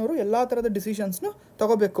ಕಮಿಟಿನವರು ಎಲ್ಲ ಥರದ ಡಿಸಿಷನ್ಸ್ನು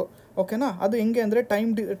ತೊಗೋಬೇಕು, ಓಕೆನಾ. ಅದು ಹೆಂಗೆ ಅಂದರೆ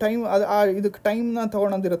ಇದಕ್ಕೆ ಟೈಮ್ನ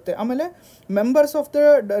ತೊಗೊಳೋದಿರುತ್ತೆ. ಆಮೇಲೆ members of the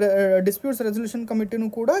disputes resolution ಕಮಿಟಿನೂ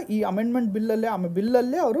ಕೂಡ ಈ ಅಮೆಂಡ್ಮೆಂಟ್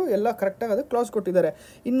ಬಿಲ್ಲಲ್ಲೇ ಅವರು ಎಲ್ಲ ಕರೆಕ್ಟಾಗಿ ಅದಕ್ಕೆ ಕ್ಲಾಸ್ ಕೊಟ್ಟಿದ್ದಾರೆ.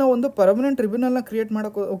 ಇನ್ನು ಒಂದು ಪರ್ಮನೆಂಟ್ ಟ್ರಿಬ್ಯುನಲ್ನ ಕ್ರಿಯೇಟ್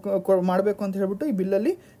ಮಾಡಬೇಕು ಅಂತ ಹೇಳ್ಬಿಟ್ಟು ಈ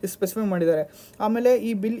ಬಿಲ್ಲಲ್ಲಿ ಸ್ಪೆಸಿಫೈ ಮಾಡಿದ್ದಾರೆ. ಆಮೇಲೆ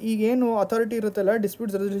ಈ ಬಿಲ್ ಈಗೇನು ಅಥಾರಿಟಿ ಇರುತ್ತಲ್ಲ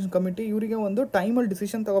ಡಿಸ್ಪ್ಯೂಟ್ಸ್ ರೆಸೊಲ್ಯೂಷನ್ ಕಮಿಟಿ, ಇವರಿಗೆ ಒಂದು ಟೈಮಲ್ಲಿ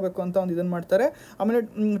ಡಿಸಿಷನ್ ತೊಗೋಬೇಕು ಅಂತ ಒಂದು ಇದನ್ನು ಮಾಡ್ತಾರೆ. ಆಮೇಲೆ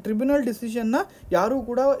ಟ್ರಿಬ್ಯುನಲ್ ಡಿಸಿಷನ್ನ ಯಾರೂ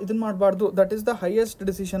ಕೂಡ ಇದನ್ನು ಮಾಡಬಾರ್ದು, that is the highest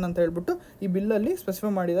decision ಅಂತ ಹೇಳ್ಬಿಟ್ಟು ಈ ಬಿಲ್ಲಲ್ಲಿ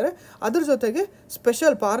ಸ್ಪೆಸಿಫೈ ಮಾಡಿದ್ದಾರೆ. ಅದ್ರ ಜೊತೆಗೆ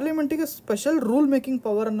ಪಾರ್ಲಿಮೆಂಟಿಗೆ ಸ್ಪೆಷಲ್ ರೂಲ್ ಮೇಕಿಂಗ್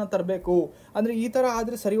ಪವರನ್ನು ತರಬೇಕು. ಅಂದರೆ ಈ ಥರ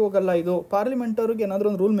ಆದರೆ ಸರಿ ಹೋಗಲ್ಲ, ಇದು ಪಾರ್ಲಿಮೆಂಟ್ ಅವ್ರಿಗೆ ಏನಾದರೂ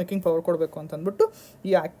ಒಂದು ರೂಲ್ ಮೇಕಿಂಗ್ ಪವರ್ ಕೊಡಬೇಕು ಅಂತ ಅಂದ್ಬಿಟ್ಟು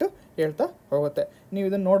ಈ ಆ್ಯಕ್ಟ್ ಹೇಳ್ತಾ ಹೋಗುತ್ತೆ. ನೀವು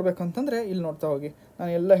ಇದನ್ನು ನೋಡಬೇಕು ಅಂತಂದರೆ ಇಲ್ಲಿ ನೋಡ್ತಾ ಹೋಗಿ.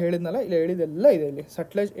 ನಾನು ಎಲ್ಲ ಹೇಳಿದ್ನಲ್ಲ, ಇಲ್ಲಿ ಹೇಳಿದೆಲ್ಲ ಇದೆ. ಇಲ್ಲಿ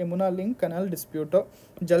Sutlej Yamuna link canal dispute,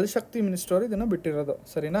 ಜಲಶಕ್ತಿ ಮಿನಿಸ್ಟರ್ ಇದನ್ನು ಬಿಟ್ಟಿರೋದು,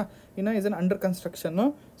 ಸರಿನಾ. ಇನ್ನು ಇದನ್ನು under construction,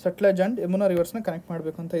 Sutlej and Yamuna ರಿವರ್ಸ್ನ connect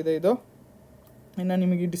ಮಾಡಬೇಕು ಅಂತ ಇದೆ ಇದು. ಇನ್ನು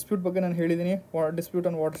ನಿಮಗೆ ಈ ಡಿಸ್ಪ್ಯೂಟ್ ಬಗ್ಗೆ ನಾನು ಹೇಳಿದ್ದೀನಿ, ಡಿಸ್ಪ್ಯೂಟ್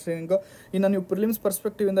ಆನ್ ವಾಟರ್ ಶೇರಿಂಗು. ಇನ್ನು ನೀವು ಪ್ರಿಲಿಮ್ಸ್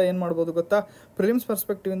ಪರ್ಸ್ಪೆಕ್ಟಿವಿಂದ ಏನು ಮಾಡ್ಬೋದು ಗೊತ್ತಾ, ಪ್ರಿಲಿಮ್ಸ್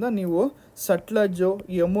ಪರ್ಸ್ಪೆಕ್ಟಿವಿಂದ ನೀವು ಸಟ್ಲಜು,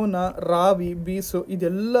 ಯಮುನಾ, ರಾವಿ, ಬೀಸು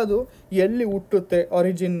ಇದೆಲ್ಲದು ಎಲ್ಲಿ ಹುಟ್ಟುತ್ತೆ,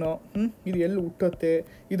 ಆರಿಜಿನ್ನು, ಇದು ಎಲ್ಲಿ ಹುಟ್ಟುತ್ತೆ,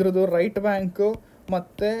 ಇದ್ರದ್ದು ರೈಟ್ ಬ್ಯಾಂಕು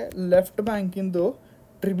ಮತ್ತು ಲೆಫ್ಟ್ ಬ್ಯಾಂಕಿಂದು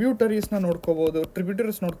ಟ್ರಿಬ್ಯೂಟರೀಸ್ನ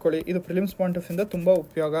ಟ್ರಿಬ್ಯೂಟರೀಸ್ ನೋಡ್ಕೊಳ್ಳಿ. ಇದು ಪ್ರಿಲಿಮ್ಸ್ ಪಾಯಿಂಟ್ ಆಫ್ ಇಂದ ತುಂಬ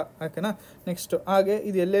ಉಪಯೋಗ, ಓಕೆನಾ. ನೆಕ್ಸ್ಟ್ ಹಾಗೆ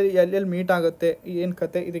ಇದು ಎಲ್ಲೆಲ್ಲಿ ಮೀಟ್ ಆಗುತ್ತೆ, ಏನು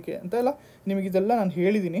ಕತೆ ಇದಕ್ಕೆ ಅಂತೆಲ್ಲ ನಿಮಗಿದೆಲ್ಲ ನಾನು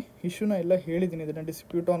ಹೇಳಿದ್ದೀನಿ, ಇಶ್ಯೂನ ಎಲ್ಲ ಹೇಳಿದ್ದೀನಿ. ಇದನ್ನು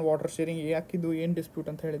ಡಿಸ್ಪ್ಯೂಟ್ ಆನ್ ವಾಟರ್ ಶೇರಿಂಗ್ ಯಾಕಿದು ಏನು ಡಿಸ್ಪ್ಯೂಟ್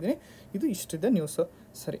ಅಂತ ಹೇಳಿದ್ದೀನಿ. ಇದು ಇಷ್ಟಿದೆ ನ್ಯೂಸು,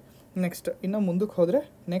 ಸರಿ. ನೆಕ್ಸ್ಟ್ ಇನ್ನು ಮುಂದಕ್ಕೆ ಹೋದರೆ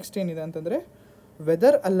ನೆಕ್ಸ್ಟ್ ಏನಿದೆ ಅಂತಂದರೆ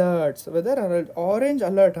ವೆದರ್ ಅಲರ್ಟ್, ಆರೆಂಜ್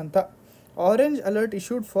ಅಲರ್ಟ್ ಅಂತ. Orange alert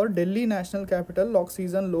issued for Delhi national capital lock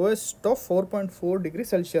season lowest of 4.4 degree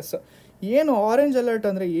Celsius. ಏನು ಆರೆಂಜ್ ಅಲರ್ಟ್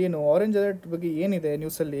ಅಂದರೆ ಏನು, ಆರೆಂಜ್ ಅಲರ್ಟ್ ಬಗ್ಗೆ ಏನಿದೆ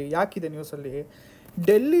ನ್ಯೂಸಲ್ಲಿ, ಯಾಕಿದೆ ನ್ಯೂಸಲ್ಲಿ?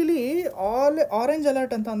 ಡೆಲ್ಲಿಲಿ ಆರೆಂಜ್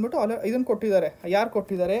ಅಲರ್ಟ್ ಅಂತ ಅಂದ್ಬಿಟ್ಟು ಇದನ್ನು ಕೊಟ್ಟಿದ್ದಾರೆ. ಯಾರು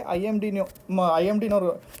ಕೊಟ್ಟಿದ್ದಾರೆ?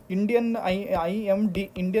 IMDನವರು,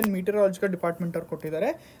 ಇಂಡಿಯನ್ ಮೀಟರಾಲಜಿಕಲ್ ಡಿಪಾರ್ಟ್ಮೆಂಟ್ ಅವ್ರು ಕೊಟ್ಟಿದ್ದಾರೆ.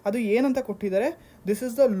 ಅದು ಏನಂತ ಕೊಟ್ಟಿದ್ದಾರೆ, this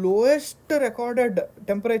is the lowest recorded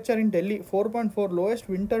temperature in Delhi, 4.4 lowest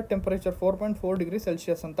winter temperature 4.4 degree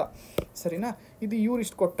Celsius ಅಂತ, ಸರಿನಾ. ಇದು ಇವ್ರು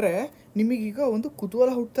ಇಷ್ಟು ಕೊಟ್ಟರೆ ನಿಮಗೀಗ ಒಂದು ಕುತೂಹಲ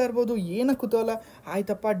ಹುಡ್ತಾ ಇರ್ಬೋದು. ಏನು ಕುತೂಹಲ,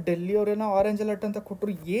 ಆಯ್ತಪ್ಪ ಡೆಲ್ಲಿಯವರೇನೋ ಆರೆಂಜ್ ಅಲರ್ಟ್ ಅಂತ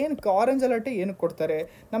ಕೊಟ್ಟರು, ಏನಕ್ಕೆ ಆರೆಂಜ್ ಅಲರ್ಟೇ ಏನಕ್ಕೆ ಕೊಡ್ತಾರೆ,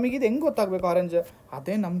 ನಮಗಿದು ಹೆಂಗೆ ಗೊತ್ತಾಗಬೇಕು ಆರೆಂಜ್?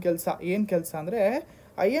 ಅದೇ ನಮ್ಮ ಕೆಲಸ. ಏನು ಕೆಲಸ ಅಂದರೆ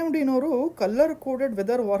IMDನವರು ಕಲರ್ ಕೋಡೆಡ್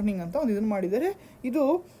ವೆದರ್ ವಾರ್ನಿಂಗ್ ಅಂತ ಒಂದು ಇದನ್ನು ಮಾಡಿದ್ದಾರೆ.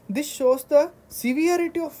 This shows the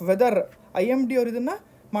severity of weather. IMD ಅವರು ಇದನ್ನು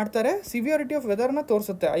ಮಾಡ್ತಾರೆ, ಸಿವಿಯರಿಟಿ ಆಫ್ ವೆದರ್ನ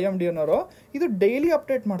ತೋರಿಸುತ್ತೆ IMDನವರು. ಇದು ಡೈಲಿ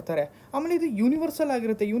ಅಪ್ಡೇಟ್ ಮಾಡ್ತಾರೆ. ಆಮೇಲೆ ಇದು ಯೂನಿವರ್ಸಲ್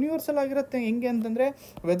ಆಗಿರುತ್ತೆ. ಹೆಂಗೆ ಅಂತಂದರೆ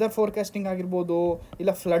ವೆದರ್ ಫೋರ್ಕಾಸ್ಟಿಂಗ್ ಆಗಿರ್ಬೋದು,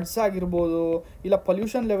 ಇಲ್ಲ ಫ್ಲಡ್ಸ್ ಆಗಿರ್ಬೋದು, ಇಲ್ಲ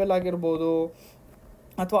ಪೊಲ್ಯೂಷನ್ ಲೆವೆಲ್ ಆಗಿರ್ಬೋದು,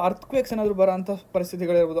 ಅಥವಾ ಅರ್ಥಕ್ವೇಕ್ಸ್ ಏನಾದರೂ ಬರೋಂಥ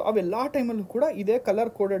ಪರಿಸ್ಥಿತಿಗಳಿರ್ಬೋದು, ಅವೆಲ್ಲ ಟೈಮಲ್ಲೂ ಕೂಡ ಇದೇ ಕಲರ್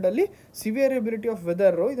ಕೋಡೆಡಲ್ಲಿ ಸಿವಿಯರಿಬಿಲಿಟಿ ಆಫ್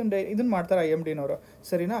ವೆದರು ಇದನ್ನು ಮಾಡ್ತಾರೆ IMDನವರು,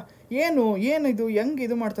 ಸರಿನಾ. ಏನಿದು ಹೆಂಗೆ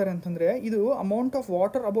ಇದು ಮಾಡ್ತಾರೆ ಅಂತಂದರೆ, ಇದು amount of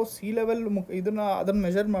water above sea level ಅದನ್ನು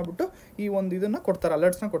ಮೆಜರ್ ಮಾಡಿಬಿಟ್ಟು ಈ ಒಂದು ಇದನ್ನು ಕೊಡ್ತಾರೆ,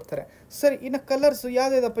 ಅಲರ್ಟ್ಸ್ನ ಕೊಡ್ತಾರೆ. ಸರಿ, ಇನ್ನು ಕಲರ್ಸ್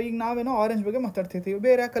ಯಾವುದಿದಪ್ಪ, ಈಗ ನಾವೇನೋ ಆರೆಂಜ್ ಬಗ್ಗೆ ಮಾತಾಡ್ತಿರ್ತೀವಿ,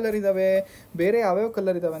 ಬೇರೆ ಯಾವ ಕಲರ್ ಇದ್ದಾವೆ, ಯಾವ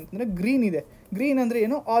ಕಲರ್ ಇದ್ದಾವೆ ಅಂತಂದರೆ ಗ್ರೀನ್ ಇದೆ. ಗ್ರೀನ್ ಅಂದರೆ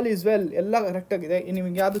ಏನು, ಆಲ್ ಈಸ್ ವೆಲ್, ಎಲ್ಲ ಕರೆಕ್ಟಾಗಿದೆ,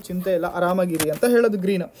 ನಿಮಗೆ ಯಾವುದು ಚಿಂತೆ ಇಲ್ಲ, ಆರಾಮಾಗಿರಿ ಅಂತ ಹೇಳೋದು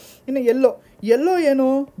ಗ್ರೀನು. ಇನ್ನು ಎಲ್ಲೋ ಏನು,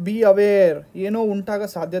 ಬಿ ಅವೇರ್, ಏನೋ ಉಂಟಾಗೋ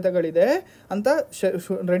ಸಾಧ್ಯತೆಗಳಿದೆ ಅಂತ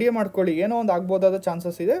ರೆಡಿ ಮಾಡ್ಕೊಳ್ಳಿ, ಏನೋ ಒಂದು ಆಗ್ಬೋದಾದ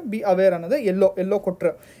ಚಾನ್ಸಸ್ ಇದೆ, ಬಿ ಅವೇರ್ ಅನ್ನೋದೇ ಎಲ್ಲೋ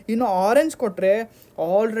ಕೊಟ್ಟರೆ. ಇನ್ನು ಆರೆಂಜ್ ಕೊಟ್ಟರೆ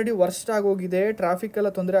ಆಲ್ರೆಡಿ ವರ್ಸ್ಟ್ ಆಗೋಗಿದೆ, ಟ್ರಾಫಿಕ್ ಎಲ್ಲ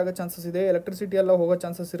ತೊಂದರೆ ಆಗೋ ಚಾನ್ಸಸ್ ಇದೆ, ಎಲೆಕ್ಟ್ರಿಸಿಟಿ ಎಲ್ಲ ಹೋಗೋ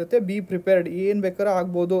ಚಾನ್ಸಸ್ ಇರುತ್ತೆ, ಬಿ ಪ್ರಿಪೇರ್ಡ್, ಏನು ಬೇಕಾದ್ರೂ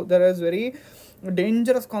ಆಗ್ಬೋದು, there is very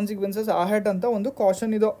dangerous consequences ahead ಅಂತ ಒಂದು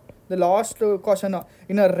ಕಾಷನ್ ಇದು, ದ ಲಾಸ್ಟ್ ಕಾಷನ್.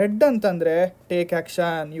 ಇನ್ನು ರೆಡ್ ಅಂತಂದರೆ take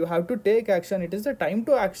action, you have to take action, it is the time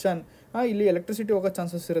to action. ಇಲ್ಲಿ ಎಲೆಕ್ಟ್ರಿಸಿಟಿ ಹೋಗೋ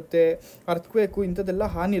ಚಾನ್ಸಸ್ ಇರುತ್ತೆ, ಅರ್ಥಕ್ವೇಕು ಇಂಥದ್ದೆಲ್ಲ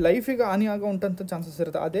ಲೈಫಿಗೆ ಹಾನಿ ಆಗೋ ಉಂಟಂಥ ಚಾನ್ಸಸ್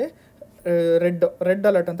ಇರುತ್ತೆ, ಅದೇ ರೆಡ್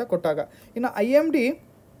ಅಲರ್ಟ್ ಅಂತ ಕೊಟ್ಟಾಗ. ಇನ್ನು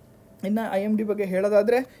IMD ಬಗ್ಗೆ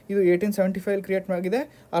ಹೇಳೋದಾದರೆ ಇದು 1875 ಕ್ರಿಯೇಟ್ ಆಗಿದೆ.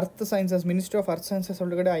 Earth sciences, ministry of earth sciences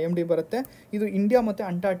ಒಳಗಡೆ IMD ಬರುತ್ತೆ. ಇದು ಇಂಡಿಯಾ ಮತ್ತು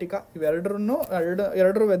ಅಂಟಾರ್ಟಿಕಾ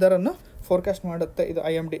ಇವೆರಡರ ವೆದರನ್ನು ಫೋರ್ಕಾಸ್ಟ್ ಮಾಡುತ್ತೆ ಇದು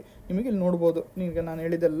IMD. ನಿಮಗೆ ಇಲ್ಲಿ ನೋಡ್ಬೋದು, ಈಗ ನಾನು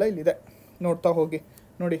ಹೇಳಿದೆಲ್ಲ ಇಲ್ಲಿದೆ, ನೋಡ್ತಾ ಹೋಗಿ.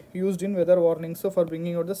 ನೋಡಿ used in weather ವಾರ್ನಿಂಗ್ಸು for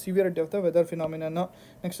bringing out the severity of the weather ಫಿನಾಮಿನನ್ನು.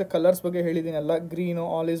 Next colours ಬಗ್ಗೆ ಹೇಳಿದ್ದೀನಲ್ಲ, green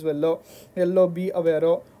all is well, yellow B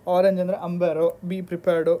ಅವೇರು, orange ಅಂದರೆ ಅಂಬೇರು, ಬಿ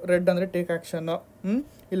ಪ್ರಿಪೇರ್ಡು, ರೆಡ್ ಅಂದರೆ ಟೇಕ್ ಆ್ಯಕ್ಷನ್ನು.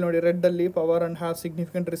 ಇಲ್ಲಿ ನೋಡಿ ರೆಡ್ಡಲ್ಲಿ power and have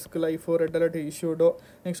significant risk life, red alert ಇಶ್ಯೂಡು.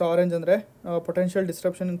 Next orange ಅಂದರೆ potential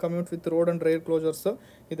disruption in commute with road and rail ಕ್ಲೋಸರ್ಸು,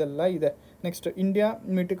 ಇದೆಲ್ಲ ಇದೆ. Next India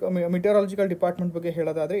ಮಿಟೆರಾಲಜಿಕಲ್ department ಬಗ್ಗೆ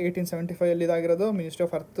ಹೇಳೋದಾದರೆ 1875 ಇದಾಗಿರೋದು. Ministry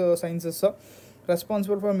of earth sciences,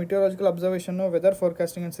 responsible for ಮಿಟೆರಾಲಜಿಕಲ್ ಅಬ್ಸರ್ವೇಷನ್ನು, weather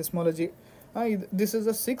forecasting and ಸಿಸ್ಮಾಲಜಿ. This is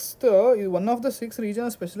the sixth, one of the 6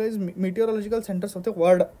 regional specialise ಮಿಟೆರಾಲಜಿಕಲ್ centres of the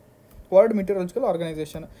world ಮಿಟೆರಾಲಜಿಕಲ್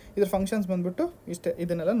organisation. ಇದ್ರ functions ಬಂದುಬಿಟ್ಟು ಇಷ್ಟೇ,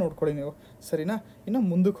 ಇದನ್ನೆಲ್ಲ ನೋಡ್ಕೊಳ್ಳಿ ನೀವು, ಸರಿನಾ. ಇನ್ನು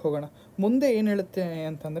ಮುಂದಕ್ಕೆ ಹೋಗೋಣ. ಮುಂದೆ ಏನು ಹೇಳುತ್ತೆ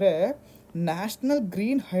ಅಂತಂದರೆ ನ್ಯಾಷನಲ್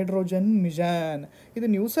ಗ್ರೀನ್ ಹೈಡ್ರೋಜನ್ ಮಿಷನ್. ಇದು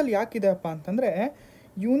ನ್ಯೂಸಲ್ಲಿ ಯಾಕಿದೆ ಅಪ್ಪ ಅಂತಂದರೆ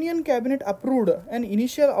union cabinet approved an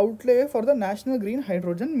initial ಔಟ್ಲೇ for the national green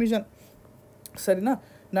hydrogen mission, ಸರಿನಾ.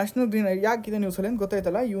 ನ್ಯಾಷನಲ್ ಗ್ರೀನ್ ಯಾಕಿದೆ ನ್ಯೂಸಲ್ಲಿ ಅಂತ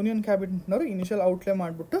ಗೊತ್ತಾಯ್ತಲ್ಲ, ಯೂನಿಯನ್ ಕ್ಯಾಬಿನೆಟ್ನವರು ಇನಿಷಿಯಲ್ ಔಟ್ಲೇ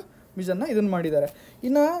ಮಾಡಿಬಿಟ್ಟು ಮಿಷನ್ನ ಇದನ್ನು ಮಾಡಿದ್ದಾರೆ.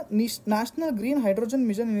 ಇನ್ನು ನ್ಯಾಷನಲ್ ಗ್ರೀನ್ ಹೈಡ್ರೋಜನ್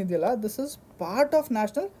ಮಿಷನ್ ಏನಿದೆಯಲ್ಲ, this is part of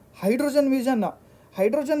national hydrogen mission.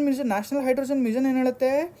 National hydrogen mission ಏನು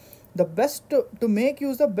ಹೇಳುತ್ತೆ, the best to make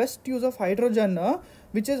use the best use of hydrogen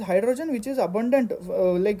which is abundant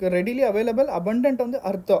like readily available, abundant on the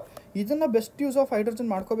earth. ಇದನ್ನು best use of hydrogen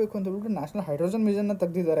ಮಾಡ್ಕೋಬೇಕು ಅಂತ ಹೇಳ್ಬಿಟ್ಟು national hydrogen ಮಿಷನ್ನ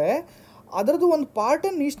ತೆಗೆದಿದ್ದಾರೆ. ಅದರದ್ದು ಒಂದು part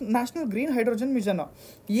national green hydrogen mission.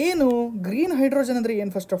 ಏನು green hydrogen ಅಂದರೆ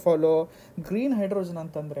ಏನು? First of all green hydrogen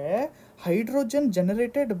ಅಂತಂದರೆ hydrogen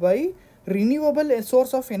generated by renewable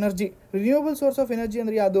source of energy. Renewable source of energy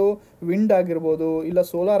ಅಂದರೆ ಯಾವುದು? ವಿಂಡ್ ಆಗಿರ್ಬೋದು, ಇಲ್ಲ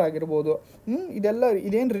ಸೋಲಾರ್ ಆಗಿರ್ಬೋದು.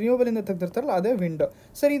 ಇದೇನು ರಿನ್ಯೂವಬಲಿಂದ ತೆಗೆದಿರ್ತಾರಲ್ಲ ಅದೇ ವಿಂಡ್.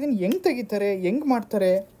 ಸರಿ, ಇದನ್ನು ಹೆಂಗೆ ತೆಗಿತಾರೆ, ಹೆಂಗೆ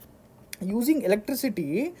ಮಾಡ್ತಾರೆ? ಯೂಸಿಂಗ್ ಎಲೆಕ್ಟ್ರಿಸಿಟಿ,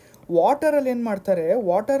 ವಾಟರಲ್ಲಿ ಏನು ಮಾಡ್ತಾರೆ,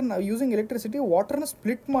 ಯೂಸಿಂಗ್ ಎಲೆಕ್ಟ್ರಿಸಿಟಿ ವಾಟರ್ನ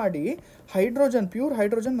ಸ್ಪ್ಲಿಟ್ ಮಾಡಿ ಹೈಡ್ರೋಜನ್, ಪ್ಯೂರ್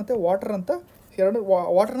ಹೈಡ್ರೋಜನ್ ಮತ್ತು ವಾಟರ್ ಅಂತ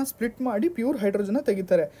ವಾಟರ್ನ ಸ್ಪ್ಲಿಟ್ ಮಾಡಿ ಪ್ಯೂರ್ ಹೈಡ್ರೋಜನ್ನ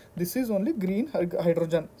ತೆಗಿತಾರೆ. This is only green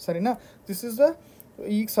hydrogen, ಸರಿನಾ. ದಿಸ್ ಈಸ್ ದ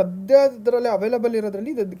ಈಗ ಸದ್ಯ ಇದರಲ್ಲಿ ಅವೈಲಬಲ್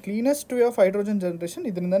ಇರೋದ್ರಲ್ಲಿ ಇದು cleanest way of hydrogen generation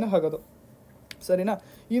ಇದರಿಂದನೇ ಆಗೋದು, ಸರಿನಾ.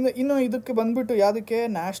 ಇನ್ನು ಇದಕ್ಕೆ ಬಂದುಬಿಟ್ಟು ಯಾವುದಕ್ಕೆ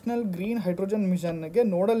ನ್ಯಾಷನಲ್ ಗ್ರೀನ್ ಹೈಡ್ರೋಜನ್ ಮಿಷನ್ಗೆ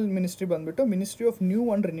ನೋಡಲ್ ಮಿನಿಸ್ಟ್ರಿ ಬಂದುಬಿಟ್ಟು ministry of new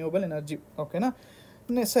and renewable energy, ಓಕೆನಾ.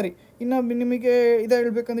 ಸರಿ, ಇನ್ನು ನಿಮಗೆ ಇದು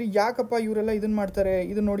ಹೇಳ್ಬೇಕಂದ್ರೆ ಯಾಕಪ್ಪ ಇವರೆಲ್ಲ ಇದನ್ನು ಮಾಡ್ತಾರೆ,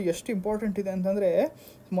 ಇದು ನೋಡಿ ಎಷ್ಟು ಇಂಪಾರ್ಟೆಂಟ್ ಇದೆ ಅಂತಂದರೆ,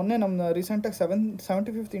 ಮೊನ್ನೆ ನಮ್ಮ ರೀಸೆಂಟಾಗಿ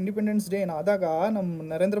 75th ಇಂಡಿಪೆಂಡೆನ್ಸ್ ಡೇ ಆದಾಗ ನಮ್ಮ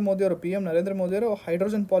ನರೇಂದ್ರ ಮೋದಿಯವರು, PM ನರೇಂದ್ರ ಮೋದಿಯವರು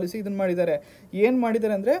ಹೈಡ್ರೋಜನ್ ಪಾಲಿಸಿ ಇದನ್ನು ಮಾಡಿದ್ದಾರೆ. ಏನು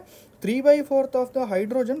ಮಾಡಿದ್ದಾರೆ ಅಂದರೆ 3/4 of the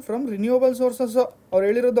hydrogen from renewable sources. ಅವ್ರು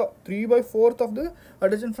ಹೇಳಿರೋದು 3/4 of the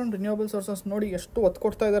hydrogen from renewable sources. ನೋಡಿ ಎಷ್ಟು ಒತ್ತು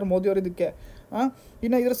ಕೊಡ್ತಾ ಇದ್ದಾರೆ ಮೋದಿಯವರು ಇದಕ್ಕೆ.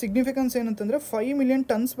 ಇನ್ನು ಇದರ ಸಿಗ್ನಿಫಿಕೆನ್ಸ್ ಏನಂತಂದರೆ 5 million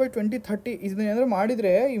tons by 2030. ಇದನ್ನೇನಾದರೂ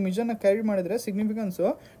ಮಾಡಿದರೆ, ಈ ಮಿಷನ್ನ ಕ್ಯಾರಿ ಮಾಡಿದರೆ ಸಿಗ್ನಿಫಿಕೆನ್ಸು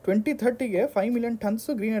 2030ಗೆ 5 million tons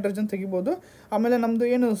ಗ್ರೀನ್ ಹೈಡ್ರೋಜನ್ ತೆಗಿಬೋದು. ಆಮೇಲೆ ನಮ್ಮದು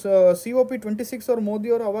ಏನು COP26 ಅವ್ರು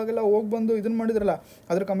ಮೋದಿಯವರು ಅವಾಗೆಲ್ಲ ಹೋಗಿ ಬಂದು ಇದನ್ನು ಮಾಡಿದ್ರಲ್ಲ,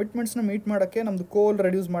 ಅದ್ರ ಕಮಿಟ್ಮೆಂಟ್ಸ್ನ ಮೀಟ್ ಮಾಡೋಕ್ಕೆ, ನಮ್ಮದು ಕೋಲ್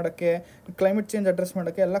ರೆಡ್ಯೂಸ್ ಮಾಡೋಕ್ಕೆ, ಕ್ಲೈಮೇಟ್ ಚೇಂಜ್ ಅಡ್ರೆಸ್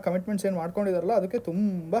ಮಾಡೋಕ್ಕೆ ಎಲ್ಲ ಕಮಿಟ್ಮೆಂಟ್ಸ್ ಏನು ಮಾಡ್ಕೊಂಡಿದಾರಲ್ಲ ಅದಕ್ಕೆ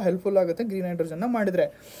ತುಂಬ ಹೆಲ್ಪ್ಫುಲ್ ಆಗುತ್ತೆ ಗ್ರೀನ್ ಹೈಡ್ರೋಜನ್ನ ಮಾಡಿದರೆ.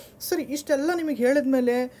 ಸರಿ, ಇಷ್ಟೆಲ್ಲ ನಿಮಗೆ ಹೇಳಿದ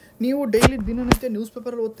ಮೇಲೆ ನೀವು ಡೈಲಿ ದಿನನಿತ್ಯ ನ್ಯೂಸ್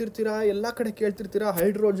ಪೇಪರಲ್ಲಿ ಓದ್ತಿರ್ತೀರಾ, ಎಲ್ಲ ಕಡೆ ಕೇಳ್ತಿರ್ತೀರಾ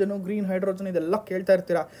ಹೈಡ್ರೋಜನು, ಗ್ರೀನ್ ಹೈಡ್ರೋಜನ್ ಇದೆಲ್ಲ ಕೇಳ್ತಾ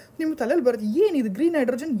ಇರ್ತೀರಾ. ನಿಮ್ಮ ತಲೆಯಲ್ಲಿ ಬರುತ್ತೆ ಏನಿದು ಗ್ರೀನ್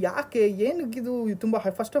ಹೈಡ್ರೋಜನ್ ಯಾಕೆ, ಏನಕ್ಕೆ ಇದು ತುಂಬ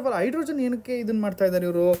ಫಸ್ಟ್ ಆಫ್ ಆಲ್ ಹೈಡ್ರೋಜನ್ ಏನಕ್ಕೆ ಇದನ್ನು ಮಾಡ್ತಾ ಇದ್ದಾರೆ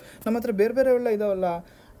ಇವರು, ನಮ್ಮ ಹತ್ರ ಬೇರೆ ಎಲ್ಲ ಇದಾವಲ್ಲ.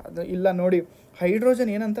 ಅದು ಇಲ್ಲ ನೋಡಿ, ಹೈಡ್ರೋಜನ್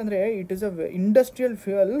ಏನಂತಂದರೆ it is a industrial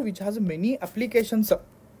fuel which has many applications.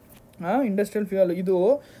 Industrial fuel, ಇದು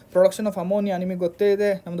ಪ್ರೊಡಕ್ಷನ್ ಆಫ್ ಅಮೋನಿಯಾ. ನಿಮಗೆ ಗೊತ್ತೇ ಇದೆ,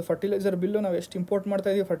 ನಮ್ಮದು ಫರ್ಟಿಲೈಸರ್ ಬಿಲ್ಲು ನಾವು ಎಷ್ಟು ಇಂಪೋರ್ಟ್ ಮಾಡ್ತಾ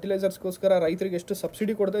ಇದೀವಿ ಫರ್ಟಿಲೈಸರ್ಸ್ಗೋಸ್ಕರ, ರೈತರಿಗೆ ಎಷ್ಟು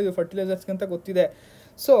ಸಬ್ಸಿಡಿ ಕೊಡ್ತಾ ಇದೀವಿ ಫರ್ಟಿಲೈಸರ್ಸ್ಗೆ ಅಂತ ಗೊತ್ತಿದೆ.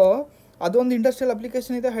 ಸೊ ಅದೊಂದು ಇಂಡಸ್ಟ್ರಿಯಲ್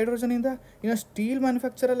ಅಪ್ಲಿಕೇಶನ್ ಇದೆ ಹೈಡ್ರೋಜನಿಂದ. ಇನ್ನು ಸ್ಟೀಲ್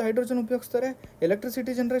ಮ್ಯಾನುಫ್ಯಾಕ್ಚರಲ್ಲಿ ಹೈಡ್ರೋಜನ್ ಉಪಯೋಗಿಸ್ತಾರೆ,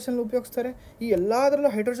 ಎಲೆಕ್ಟ್ರಿಸಿಟಿ ಜನರೇಷನ್ ಉಪಯೋಗಿಸ್ತಾರೆ. ಈ ಎಲ್ಲದರಲ್ಲೂ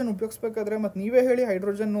ಹೈಡ್ರೋಜನ್ ಉಪಯೋಗಿಸ್ಬೇಕಾದ್ರೆ ಮತ್ತು ನೀವೇ ಹೇಳಿ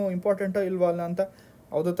ಹೈಡ್ರೋಜನ್ನು ಇಂಪಾರ್ಟೆಂಟೋ ಇಲ್ವಲ್ಲ ಅಂತ.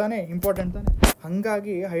 ಹೌದು ತಾನೇ, ಇಂಪಾರ್ಟೆಂಟ್ ತಾನೇ.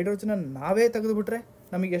 ಹಾಗಾಗಿ ಹೈಡ್ರೋಜನನ್ನು ನಾವೇ ತೆಗೆದುಬಿಟ್ರೆ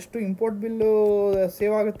ನಮಗೆ ಎಷ್ಟು ಇಂಪೋರ್ಟ್ ಬಿಲ್ಲು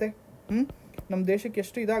ಸೇವ್ ಆಗುತ್ತೆ, ನಮ್ಮ ದೇಶಕ್ಕೆ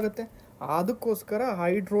ಎಷ್ಟು ಇದಾಗುತ್ತೆ. ಅದಕ್ಕೋಸ್ಕರ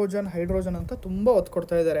ಹೈಡ್ರೋಜನ್ ಅಂತ ತುಂಬ ಒತ್ತು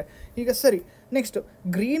ಕೊಡ್ತಾ ಇದ್ದಾರೆ. ಈಗ ಸರಿ, ನೆಕ್ಸ್ಟ್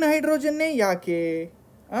ಗ್ರೀನ್ ಹೈಡ್ರೋಜನ್ನೇ ಯಾಕೆ?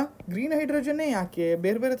 ಗ್ರೀನ್ ಹೈಡ್ರೋಜನ್ನೇ ಯಾಕೆ?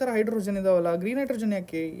 ಬೇರೆ ಥರ ಹೈಡ್ರೋಜನ್ ಇದಾವಲ್ಲ, ಗ್ರೀನ್ ಹೈಡ್ರೋಜನ್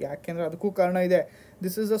ಯಾಕೆಂದರೆ ಅದಕ್ಕೂ ಕಾರಣ ಇದೆ.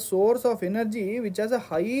 This is a source of energy which has a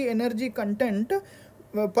high energy content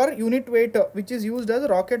per unit wait which is used as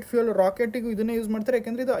rocket fuel. ರಾಕೆಟಿಗೂ ಇದನ್ನೇ ಯೂಸ್ ಮಾಡ್ತಾರೆ,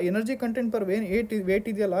 ಯಾಕೆಂದರೆ ಇದು ಎನರ್ಜಿ ಕಂಟೆಂಟ್ ಪರ್ ವೇಟ್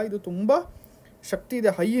ಇದೆಯಲ್ಲ, ಇದು ತುಂಬ ಶಕ್ತಿ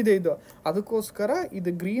ಇದೆ, ಹೈ ಇದೆ ಇದು. ಅದಕ್ಕೋಸ್ಕರ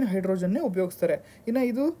ಇದು ಗ್ರೀನ್ ಹೈಡ್ರೋಜನ್ನೇ ಉಪಯೋಗಿಸ್ತಾರೆ. ಇನ್ನು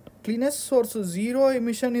ಇದು ಕ್ಲೀನೆಸ್ಟ್ ಸೋರ್ಸು, ಝೀರೋ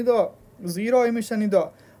ಎಮಿಷನ್ ಇದು.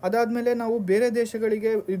 ಅದಾದಮೇಲೆ ನಾವು ಬೇರೆ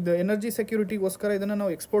ದೇಶಗಳಿಗೆ ಇದು ಎನರ್ಜಿ ಸೆಕ್ಯೂರಿಟಿಗೋಸ್ಕರ ಇದನ್ನು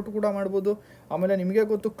ನಾವು ಎಕ್ಸ್ಪೋರ್ಟ್ ಕೂಡ ಮಾಡ್ಬೋದು. ಆಮೇಲೆ ನಿಮಗೆ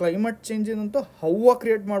ಗೊತ್ತು ಕ್ಲೈಮೇಟ್ ಚೇಂಜಿನಂತೂ ಹವ್ವ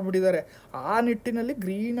ಕ್ರಿಯೇಟ್ ಮಾಡಿಬಿಟ್ಟಿದ್ದಾರೆ. ಆ ನಿಟ್ಟಿನಲ್ಲಿ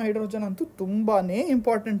ಗ್ರೀನ್ ಹೈಡ್ರೋಜನ್ ಅಂತೂ ತುಂಬಾ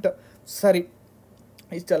ಇಂಪಾರ್ಟೆಂಟ್. ಸರಿ,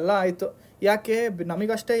 ಇಷ್ಟೆಲ್ಲ ಆಯಿತು. ಯಾಕೆ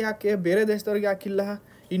ನಮಗಷ್ಟೇ, ಯಾಕೆ ಬೇರೆ ದೇಶದವ್ರಿಗೆ ಯಾಕಿಲ್ಲ,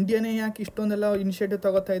 ಇಂಡಿಯಾನೇ ಯಾಕೆ ಇಷ್ಟೊಂದೆಲ್ಲ ಇನಿಷಿಯೇಟಿವ್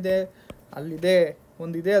ತಗೋತಾ ಇದೆ?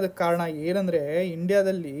 ಒಂದಿದೆ ಅದಕ್ಕೆ ಕಾರಣ. ಏನಂದರೆ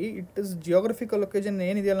ಇಂಡಿಯಾದಲ್ಲಿ ಇಟ್ ಇಸ್ ಜಿಯೋಗ್ರಫಿಕಲ್ ಲೊಕೇಶನ್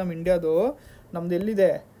ಏನಿದೆಯಲ್ಲ ನಮ್ಮ ಇಂಡಿಯಾದು, ನಮ್ದು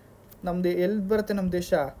ಎಲ್ಲಿದೆ, ಎಲ್ಲಿ ಬರುತ್ತೆ ನಮ್ಮ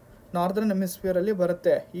ದೇಶ? ನಾರ್ದರ್ನ್ ಹೆಮಿಸ್ಫಿಯರಲ್ಲಿ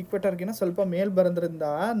ಬರುತ್ತೆ. ಈಕ್ವೆಟರ್ಗಿನ ಸ್ವಲ್ಪ ಮೇಲೆ ಬರೋದ್ರಿಂದ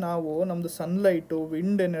ನಾವು ನಮ್ಮದು ಸನ್ಲೈಟು,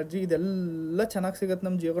 ವಿಂಡ್ ಎನರ್ಜಿ ಇದೆಲ್ಲ ಚೆನ್ನಾಗಿ ಸಿಗುತ್ತೆ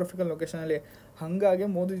ನಮ್ಮ ಜಿಯೋಗ್ರಫಿಕಲ್ ಲೊಕೇಶನಲ್ಲಿ. ಹಾಗಾಗಿ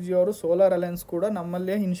ಮೋದಿಜಿಯವರು ಸೋಲಾರ್ ಅಲಯನ್ಸ್ ಕೂಡ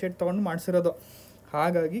ನಮ್ಮಲ್ಲೇ ಇನಿಷಿಯೇಟ್ ತೊಗೊಂಡು ಮಾಡಿಸಿರೋದು.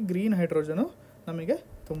 ಹಾಗಾಗಿ ಗ್ರೀನ್ ಹೈಡ್ರೋಜನು ನಮಗೆ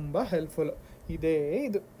ತುಂಬ ಹೆಲ್ಪ್ಫುಲ್ ಇದೇ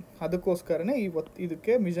ಇದು. ಅದಕ್ಕೋಸ್ಕರನೇ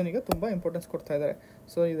ಇದಕ್ಕೆ ಮಿಷನಿಗೆ ತುಂಬ ಇಂಪಾರ್ಟೆನ್ಸ್ ಕೊಡ್ತಾ ಇದ್ದಾರೆ.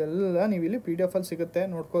 ಸೊ ಇದೆಲ್ಲ ನೀವು ಇಲ್ಲಿ PDF ಅಲ್ಲಿ ಸಿಗುತ್ತೆ,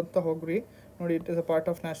 ನೋಡ್ಕೊತಾ ಹೋಗ್ರಿ. ನೋಡಿ, it is a part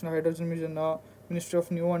of national hydrogen mission, ministry of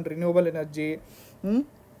new and renewable energy.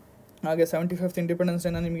 ಹಾಗೆ 75th ಇಂಡಿಪೆಂಡೆನ್ಸ್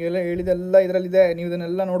ಡೇನ ನಿಮಗೆಲ್ಲ ಹೇಳಿದೆಲ್ಲ ಇದರಲ್ಲಿದೆ. ನೀವು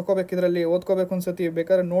ಇದನ್ನೆಲ್ಲ ನೋಡ್ಕೋಬೇಕು, ಇದರಲ್ಲಿ ಓದ್ಕೋಬೇಕು ಅನ್ಸತಿ,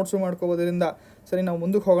 ಬೇಕಾದ್ರೆ ನೋಟ್ಸು ಮಾಡ್ಕೋಬೋದ್ರಿಂದ. ಸರಿ, ನಾವು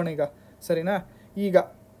ಮುಂದಕ್ಕೆ ಹೋಗೋಣ ಈಗ. ಸರಿನಾ? ಈಗ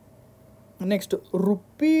ನೆಕ್ಸ್ಟ್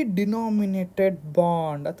ರುಪಿ ಡಿನಾಮಿನೇಟೆಡ್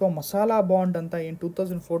ಬಾಂಡ್ ಅಥವಾ ಮಸಾಲಾ ಬಾಂಡ್ ಅಂತ ಏನು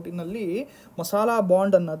 2014ನಲ್ಲಿ ಮಸಾಲಾ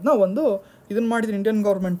ಬಾಂಡ್ ಅನ್ನೋದನ್ನ ಒಂದು ಇದನ್ನು ಮಾಡಿದ್ರು ಇಂಡಿಯನ್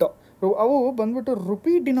ಗೌರ್ಮೆಂಟು. ಅವು ಬಂದ್ಬಿಟ್ಟು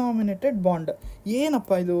ರುಪಿ ಡಿನಾಮಿನೇಟೆಡ್ ಬಾಂಡ್.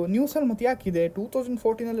 ಏನಪ್ಪ ಇದು ನ್ಯೂಸಲ್ಲಿ ಮತ್ತು ಯಾಕಿದೆ?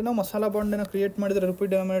 2014ನಲ್ಲಿ ನಾವು ಮಸಾಲಾ ಬಾಂಡನ್ನು ಕ್ರಿಯೇಟ್ ಮಾಡಿದರೆ ರುಪಿ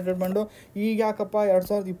ಡಿನಾಮಿನೇಟೆಡ್ ಬಾಂಡು, ಈಗ ಯಾಕಪ್ಪ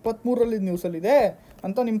 2023ರಲ್ಲಿ ನ್ಯೂಸಲ್ಲಿದೆ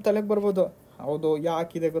ಅಂತ ನಿಮ್ಮ ತಲೆಗೆ ಬರ್ಬೋದು. ಹೌದು,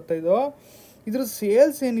 ಯಾಕಿದೆ ಗೊತ್ತಾ? ಇದ್ರ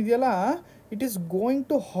ಸೇಲ್ಸ್ ಏನಿದೆಯಲ್ಲ, it is going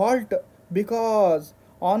to halt because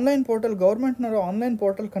online portal, ಗೌರ್ಮೆಂಟ್ನವರು online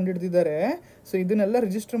portal ಕಂಡುಹಿಡಿದಿದ್ದಾರೆ. So ಇದನ್ನೆಲ್ಲ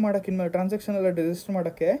ರಿಜಿಸ್ಟರ್ ಮಾಡೋಕ್ಕೆ, ಇನ್ಮೇಲೆ ಟ್ರಾನ್ಸಾಕ್ಷನ್ ಎಲ್ಲ ರಿಜಿಸ್ಟರ್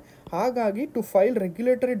ಮಾಡೋಕ್ಕೆ. ಹಾಗಾಗಿ to file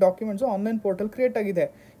regulatory documents online portal create ಆಗಿದೆ.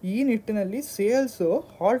 ಈ ನಿಟ್ಟಿನಲ್ಲಿ ಸೇಲ್ಸು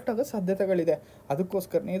ಹಾಲ್ಟ್ ಆಗೋ ಸಾಧ್ಯತೆಗಳಿದೆ.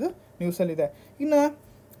 ಅದಕ್ಕೋಸ್ಕರನೇ ಇದು ನ್ಯೂಸಲ್ಲಿದೆ. ಇನ್ನು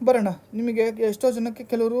ಬರೋಣ, ನಿಮಗೆ ಎಷ್ಟೋ ಜನಕ್ಕೆ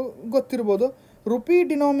ಕೆಲವರು ಗೊತ್ತಿರ್ಬೋದು ರುಪಿ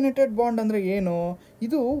ಡಿನಾಮಿನೇಟೆಡ್ ಬಾಂಡ್ ಅಂದರೆ ಏನು.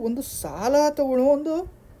 ಇದು ಒಂದು ಸಾಲ ತಗೊಳ್ಳೋ ಒಂದು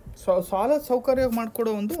ಸಾಲ ಸೌಕರ್ಯ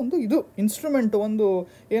ಮಾಡಿಕೊಡೋ ಒಂದು ಇದು ಇನ್ಸ್ಟ್ರೂಮೆಂಟ್, ಒಂದು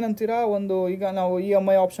ಏನಂತೀರಾ, ಒಂದು ಈಗ ನಾವು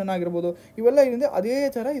EMI ಆಪ್ಷನ್ ಆಗಿರ್ಬೋದು, ಇವೆಲ್ಲ ಇದೆ. ಅದೇ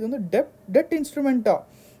ಥರ ಇದೊಂದು ಡೆಟ್ ಇನ್ಸ್ಟ್ರೂಮೆಂಟು,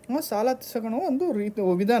 ಸಾಲ ತಗೊಳ್ಳೋ ಒಂದು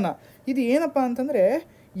ವಿಧಾನ. ಇದು ಏನಪ್ಪ ಅಂತಂದರೆ,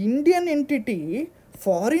 ಇಂಡಿಯನ್ ಎಂಟಿಟಿ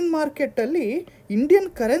ಫಾರಿನ್ ಮಾರ್ಕೆಟಲ್ಲಿ ಇಂಡಿಯನ್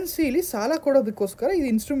ಕರೆನ್ಸಿಲಿ ಸಾಲ ಕೊಡೋದಕ್ಕೋಸ್ಕರ ಈ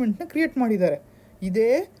ಇನ್ಸ್ಟ್ರೂಮೆಂಟ್ನ ಕ್ರಿಯೇಟ್ ಮಾಡಿದ್ದಾರೆ.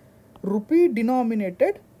 ಇದೇ ರುಪಿ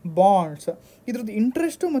ಡಿನಾಮಿನೇಟೆಡ್ ಬಾಂಡ್ಸ್. ಇದ್ರದ್ದು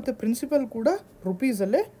ಇಂಟ್ರೆಸ್ಟು ಮತ್ತು ಪ್ರಿನ್ಸಿಪಲ್ ಕೂಡ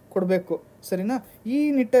ರುಪೀಸಲ್ಲೇ ಕೊಡಬೇಕು. ಸರಿನಾ? ಈ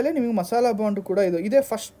ನಿಟ್ಟಲ್ಲೇ ನಿಮಗೆ ಮಸಾಲಾ ಬಾಂಡು ಕೂಡ ಇದೇ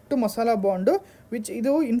ಫಸ್ಟ್ ಮಸಾಲಾ ಬಾಂಡು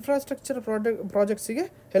ಇದು ಇನ್ಫ್ರಾಸ್ಟ್ರಕ್ಚರ್ ಪ್ರಾಜೆಕ್ಟ್ಸಿಗೆ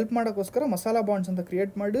ಹೆಲ್ಪ್ ಮಾಡೋಕ್ಕೋಸ್ಕರ ಮಸಾಲಾ ಬಾಂಡ್ಸ್ ಅಂತ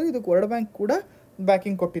ಕ್ರಿಯೇಟ್ ಮಾಡಿ ಇದಕ್ಕೆ ವರ್ಲ್ಡ್ ಬ್ಯಾಂಕ್ ಕೂಡ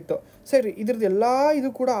ಬ್ಯಾಕಿಂಗ್ ಕೊಟ್ಟಿತ್ತು. ಸರಿ, ಇದ್ರದ್ದು ಎಲ್ಲ ಇದು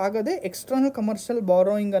ಕೂಡ ಆಗದೆ ಎಕ್ಸ್ಟರ್ನಲ್ ಕಮರ್ಷಿಯಲ್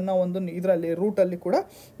ಬಾರೋಯಿಂಗ್ ಅನ್ನೋ ಒಂದು ಇದರಲ್ಲಿ ರೂಟಲ್ಲಿ ಕೂಡ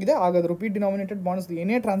ಇದೆ ಆಗೋದು. ರುಪಿ ಡಿನಾಮಿನೇಟೆಡ್ ಬಾಂಡ್ಸ್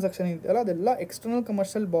ಏನೇ ಟ್ರಾನ್ಸಾಕ್ಷನ್ ಇದೆಯಲ್ಲ ಅದೆಲ್ಲ ಎಕ್ಸ್ಟರ್ನಲ್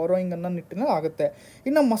ಕಮರ್ಷಿಯಲ್ ಬಾರೋಯಿಂಗ್ ಅನ್ನೋ ನಿಟ್ಟಿನಲ್ಲಿ ಆಗುತ್ತೆ.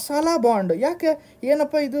 ಇನ್ನು ಮಸಾಲಾ ಬಾಂಡ್ ಯಾಕೆ,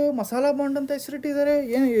 ಏನಪ್ಪ ಇದು ಮಸಾಲಾ ಬಾಂಡ್ ಅಂತ ಹೆಸರಿಟ್ಟಿದ್ದಾರೆ?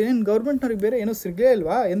 ಏನು ಗೌರ್ಮೆಂಟ್ನವ್ರಿಗೆ ಬೇರೆ ಏನೋ ಸಿಗಲೇ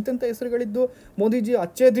ಇಲ್ವಾ? ಎಂತೆಂಥ ಹೆಸರುಗಳಿದ್ದು, ಮೋದಿಜಿ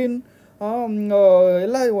ಅಚ್ಚೇ ದಿನ್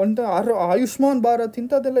ಎಲ್ಲ ಒಂದು ಆಯುಷ್ಮಾನ್ ಭಾರತ್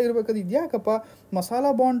ಇಂಥದ್ದೆಲ್ಲ ಇರಬೇಕದು. ಇದ್ಯಾಕಪ್ಪ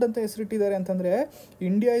ಮಸಾಲಾ ಬಾಂಡ್ ಅಂತ ಹೆಸರಿಟ್ಟಿದ್ದಾರೆ ಅಂತಂದರೆ,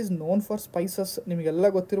 India is known for spices. ನಿಮಗೆಲ್ಲ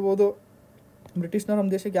ಗೊತ್ತಿರ್ಬೋದು, ಬ್ರಿಟಿಷ್ನವ್ರು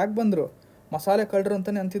ನಮ್ಮ ದೇಶಕ್ಕೆ ಯಾಕೆ ಬಂದರು? ಮಸಾಲೆ ಕಳ್ಳರು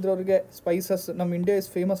ಅಂತಲೇ ಅಂತಿದ್ರು ಅವ್ರಿಗೆ. ಸ್ಪೈಸಸ್, ನಮ್ಮ India is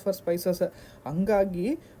famous for spices. ಹಂಗಾಗಿ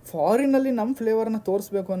ಫಾರಿನಲ್ಲಿ ನಮ್ಮ ಫ್ಲೇವರ್ನ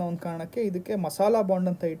ತೋರಿಸ್ಬೇಕು ಅನ್ನೋ ಒಂದು ಕಾರಣಕ್ಕೆ ಇದಕ್ಕೆ ಮಸಾಲಾ ಬಾಂಡ್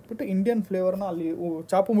ಅಂತ ಇಟ್ಬಿಟ್ಟು ಇಂಡಿಯನ್ ಫ್ಲೇವರ್ನ ಅಲ್ಲಿ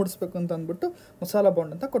ಚಾಪು ಮುಡಿಸ್ಬೇಕು ಅಂತ ಅಂದ್ಬಿಟ್ಟು ಮಸಾಲಾ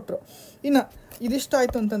ಬಾಂಡ್ ಅಂತ ಕೊಟ್ಟರು. ಇನ್ನು ಇದಿಷ್ಟ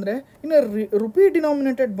ಆಯಿತು ಅಂತಂದರೆ, ಇನ್ನು ರುಪಿ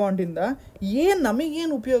ಡಿನಾಮಿನೇಟೆಡ್ ಬಾಂಡಿಂದ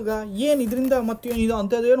ನಮಗೇನು ಉಪಯೋಗ, ಇದರಿಂದ ಮತ್ತೇನು ಇದು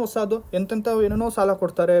ಅಂಥದ್ದೇನು ಹೊಸದು? ಎಂತೆಂಥ ಏನೇನೋ ಸಾಲ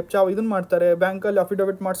ಕೊಡ್ತಾರೆ, ಇದನ್ನು ಮಾಡ್ತಾರೆ, ಬ್ಯಾಂಕಲ್ಲಿ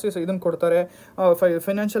ಅಫಿಡವಿಟ್ ಮಾಡಿಸಿ ಇದನ್ನು ಕೊಡ್ತಾರೆ.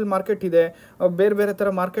 ಫೈನಾನ್ಷಿಯಲ್ ಮಾರ್ಕೆಟ್ ಇದೆ, ಬೇರೆ ಬೇರೆ ಥರ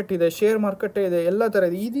ಮಾರ್ಕೆಟ್ ಇದೆ, ಶೇರ್ ಮಾರ್ಕೆಟೇ ಇದೆ, ಎಲ್ಲ ಥರ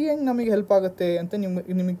ಇದೆ. ಇದು ಹೆಂಗೆ ನಮಗೆ ಹೆಲ್ಪ್ ಆಗುತ್ತೆ ಅಂತ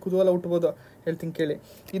ನಿಮಗೆ ಕುತೂಹಲ ಹುಟ್ಬೋದು. ಹೇಳ್ತೀನಿ ಕೇಳಿ.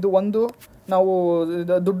 ಇದು ಒಂದು, ನಾವು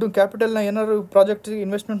ದುಡ್ಡು ಕ್ಯಾಪಿಟಲ್ನ ಏನಾದ್ರು ಪ್ರಾಜೆಕ್ಟಿಗೆ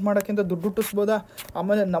ಇನ್ವೆಸ್ಟ್ಮೆಂಟ್ ಮಾಡೋಕ್ಕಿಂತ ದುಡ್ಡು ಹುಟ್ಟಿಸ್ಬೋದಾ?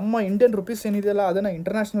 ಆಮೇಲೆ ನಮ್ಮ ಇಂಡಿಯನ್ ರುಪೀಸ್ ಏನಿದೆಯಲ್ಲ ಅದನ್ನು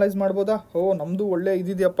ಇಂಟರ್ನ್ಯಾಷನಲೈಸ್ ಮಾಡ್ಬೋದಾ? ನಮ್ಮದು ಒಳ್ಳೆ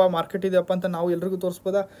ಇದಿದೆಯಪ್ಪ, ಮಾರ್ಕೆಟ್ ಇದೆಯಪ್ಪ ಅಂತ ನಾವು ಎಲ್ರಿಗೂ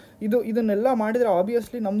ತೋರಿಸ್ಬೋದಾ? ಇದನ್ನೆಲ್ಲ ಮಾಡಿದರೆ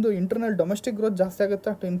ಆಬ್ವಿಯಸ್ಲಿ ನಮ್ಮದು ಇಂಟರ್ನಲ್ ಡೊಮೆಸ್ಟಿಕ್ ಗ್ರೋತ್ ಜಾಸ್ತಿ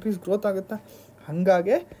ಆಗುತ್ತಾ, ಇನ್ಕ್ರೀಸ್ ಗ್ರೋತ್ ಆಗುತ್ತಾ?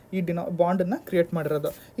 ಹಾಗಾಗಿ ಈ ಬಾಂಡನ್ನು ಕ್ರಿಯೇಟ್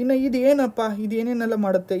ಮಾಡಿರೋದು. ಇನ್ನು ಇದೇನಪ್ಪ, ಏನೇನೆಲ್ಲ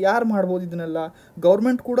ಮಾಡುತ್ತೆ, ಯಾರು ಮಾಡ್ಬೋದು ಇದನ್ನೆಲ್ಲ?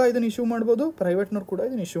 ಗೌರ್ಮೆಂಟ್ ಕೂಡ ಇದನ್ನು ಇಶ್ಯೂ ಮಾಡ್ಬೋದು, ಪ್ರೈವೇಟ್ನವ್ರು ಕೂಡ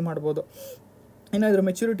ಇದನ್ನು ಇಶ್ಯೂ ಮಾಡ್ಬೋದು. ಇನ್ನು ಇದರ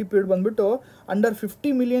ಮೆಚ್ಯೂರಿಟಿ ಪೀರಿಯಡ್ ಬಂದುಬಿಟ್ಟು ಅಂಡರ್ $50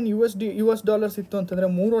 million ಇತ್ತು ಅಂತಂದರೆ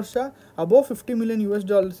 3 ವರ್ಷ, ಅಬೋವ್ $50 million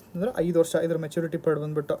ಅಂದರೆ 5 ವರ್ಷ ಇದರ ಮೆಚ್ಯೂರಿಟಿ ಪೀರಿಯಡ್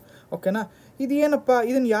ಬಂದುಬಿಟ್ಟು. ಓಕೆನಾ? ಇದು ಏನಪ್ಪ,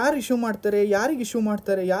 ಇದನ್ನು ಯಾರು ಇಶ್ಯೂ ಮಾಡ್ತಾರೆ, ಯಾರಿಗೆ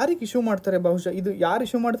ಇಶ್ಯೂ ಮಾಡ್ತಾರೆ ಬಹುಶಃ ಇದು ಯಾರು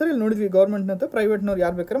ಇಶ್ಯೂ ಮಾಡ್ತಾರೆ ಇಲ್ಲಿ ನೋಡಿದ್ವಿ. ಗೌರ್ಮೆಂಟ್ನಂತ ಪ್ರೈವೇಟ್ನವ್ರು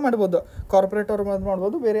ಯಾರು ಬೇಕಾದ್ರೆ ಮಾಡ್ಬೋದು, ಕಾರ್ಪೊರೇಟ್ ಅವ್ರು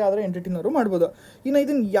ಮಾಡ್ಬೋದು, ಬೇರೆ ಯಾವುದೇ ಎಂಟಿಟಿನವರು ಮಾಡ್ಬೋದು. ಇನ್ನು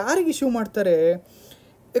ಇದನ್ನು ಯಾರಿಗೆ ಇಶ್ಯೂ ಮಾಡ್ತಾರೆ?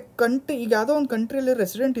 ಈಗ ಯಾವುದೋ ಒಂದು ಕಂಟ್ರಿಯಲ್ಲಿ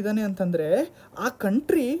ರೆಸಿಡೆಂಟ್ ಇದ್ದಾನೆ ಅಂತಂದರೆ ಆ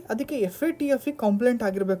ಕಂಟ್ರಿ ಅದಕ್ಕೆ FATF ಕಂಪ್ಲೇಂಟ್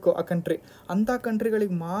ಆಗಿರಬೇಕು. ಆ ಕಂಟ್ರಿ ಅಂಥ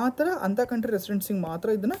ಕಂಟ್ರಿಗಳಿಗೆ ಮಾತ್ರ, ಅಂಥ ಕಂಟ್ರಿ ರೆಸಿಡೆಂಟ್ಸಿಗೆ ಮಾತ್ರ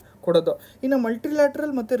ಇದನ್ನು ಕೊಡೋದು. ಇನ್ನು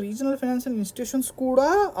ಮಲ್ಟಿಲ್ಯಾಟ್ರಲ್ ಮತ್ತು ರೀಜನಲ್ ಫೈನಾನ್ಷಿಯಲ್ ಇನ್ಸ್ಟಿಟ್ಯೂಷನ್ಸ್ ಕೂಡ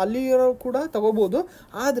ಅಲ್ಲಿರೋ ಕೂಡ ತಗೋಬೋದು.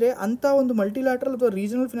 ಆದರೆ ಅಂಥ ಒಂದು ಮಲ್ಟಿಲ್ಯಾಟ್ರಲ್ ಅಥವಾ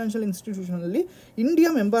ರೀಜನಲ್ ಫೈನಾನ್ಷಿಯಲ್ ಇನ್ಸ್ಟಿಟ್ಯೂಷನಲ್ಲಿ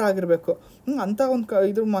ಇಂಡಿಯಾ ಮೆಂಬರ್ ಆಗಿರಬೇಕು. ಅಂಥ ಒಂದು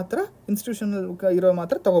ಇದು ಮಾತ್ರ ಇನ್ಸ್ಟಿಟ್ಯೂಷನಲ್ ಇರೋ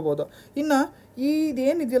ಮಾತ್ರ ತಗೋಬೋದು. ಇನ್ನು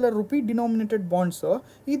ಇದೇನಿದೆಯಲ್ಲ ರುಪಿ ಡಿನಾಮಿನೇಟೆಡ್ ಬಾಂಡ್ಸು,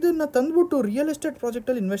 ಇದನ್ನು ತಂದುಬಿಟ್ಟು ರಿಯಲ್ ಎಸ್ಟೇಟ್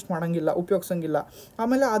ಪ್ರಾಜೆಕ್ಟಲ್ಲಿ ಇನ್ವೆಸ್ಟ್ ಮಾಡೋಂಗಿಲ್ಲ, ಉಪಯೋಗಿಸೋಂಗಿಲ್ಲ.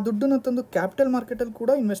 ಆಮೇಲೆ ಆ ದುಡ್ಡನ್ನು ತಂದು ಕ್ಯಾಪಿಟಲ್ ಮಾರ್ಕೆಟಲ್ಲಿ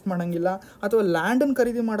ಕೂಡ ಇನ್ವೆಸ್ಟ್ ಮಾಡೋಂಗಿಲ್ಲ, ಅಥವಾ ಲ್ಯಾಂಡನ್ನು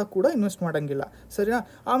ಖರೀದಿ ಮಾಡೋಕ್ಕೆ ಕೂಡ ಇನ್ವೆಸ್ಟ್ ಮಾಡೋಂಗಿಲ್ಲ. ಸರಿನಾ?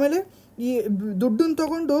 ಆಮೇಲೆ ಈ ದುಡ್ಡನ್ನು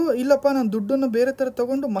ತೊಗೊಂಡು ಇಲ್ಲಪ್ಪ ನಾನು ದುಡ್ಡನ್ನು ಬೇರೆ ಥರ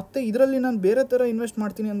ತೊಗೊಂಡು ಮತ್ತೆ ಇದರಲ್ಲಿ ನಾನು ಬೇರೆ ಥರ ಇನ್ವೆಸ್ಟ್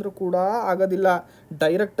ಮಾಡ್ತೀನಿ ಅಂದರೂ ಕೂಡ ಆಗೋದಿಲ್ಲ.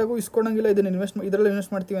 ಡೈರೆಕ್ಟಾಗೂ ಇಸ್ಕೊಳಂಗಿಲ್ಲ, ಇದರಲ್ಲಿ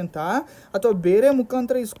ಇನ್ವೆಸ್ಟ್ ಮಾಡ್ತೀವಿ ಅಂತ, ಅಥವಾ ಬೇರೆ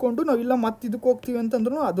ಮುಖಾಂತರ ಇಸ್ಕೊಂಡು ನಾವು ಇಲ್ಲ ಮತ್ತೆ ಇದಕ್ಕೆ ಹೋಗ್ತೀವಿ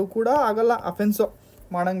ಅಂತಂದ್ರೂ ಅದು ಕೂಡ ಆಗಲ್ಲ, ಅಫೆನ್ಸು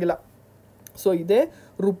ಮಾಡೋಂಗಿಲ್ಲ. ಸೊ ಇದೇ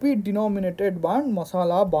rupee denominated bond,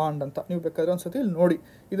 masala bond ಅಂತ. ನೀವು ಬೇಕಾದರೆ ಒಂದು ಸತಿ ಇಲ್ಲಿ ನೋಡಿ.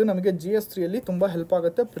 ಇದು ನಮಗೆ GS3ಯಲ್ಲಿ ತುಂಬ ಹೆಲ್ಪ್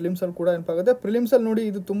ಆಗುತ್ತೆ, ಪ್ರಿಲಿಮ್ಸಲ್ಲಿ ಕೂಡ ಹೆಲ್ಪ್ ಆಗುತ್ತೆ. ಪ್ರಿಲಿಮ್ಸಲ್ಲಿ ನೋಡಿ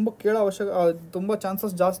ಇದು ತುಂಬ ತುಂಬ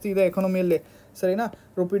ಚಾನ್ಸಸ್ ಜಾಸ್ತಿ ಇದೆ ಎಕಾನಮಿಯಲ್ಲಿ, ಸರಿನಾ.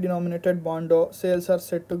 Rupee denominated bond, sales are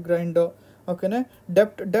set to grind, ಓಕೆನೆ.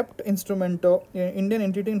 ಡೆಪ್ಟ್ instrument, Indian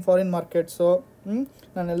entity in foreign markets.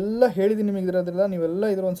 ನಾನೆಲ್ಲ ಹೇಳಿದ್ದೀನಿ ನಿಮಗೆ ಇರೋದ್ರೆಲ್ಲ, ನೀವೆಲ್ಲ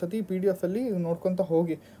ಇದ್ರ ಒಂದು ಸತಿ PDF ಅಲ್ಲಿ ನೋಡ್ಕೊತ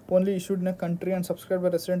ಹೋಗಿ. Only issued in a country and subscribe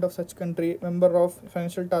by resident of such country, member of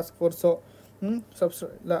financial task force,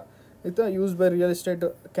 ಇಲ್ಲ ಇದು use by real estate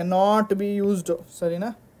cannot be used, ಸರಿನಾ.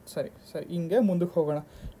 ಸರಿ ಹಿಂಗೆ ಮುಂದಕ್ಕೆ ಹೋಗೋಣ.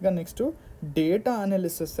 ಈಗ next data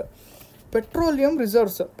analysis. Petroleum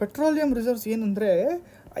reserves ಏನಂದರೆ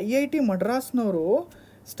IIT ಮಡ್ರಾಸ್ನವರು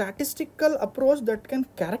statistical approach that can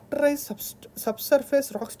characterise subsurface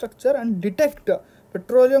rock structure and detect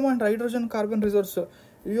petroleum and hydrogen carbon reserves.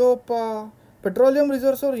 ಅಯ್ಯೋಪ್ಪ, petroleum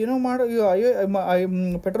reserves ಅವ್ರು ಏನೋ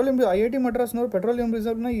IIT ಮಡ್ರಾಸ್ನವರು ಪೆಟ್ರೋಲಿಯಂ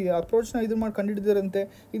ರಿಸರ್ವ್ನ ಈ ಅಪ್ರೋಚ್ನ ಇದು ಮಾಡಿ ಕಂಡುಹಿಡಿದಿರಂತೆ.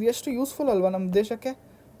 ಇದು ಎಷ್ಟು ಯೂಸ್ಫುಲ್ ಅಲ್ವಾ ನಮ್ಮ ದೇಶಕ್ಕೆ.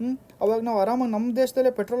 ಅವಾಗ ನಾವು ಆರಾಮಾಗಿ ನಮ್ಮ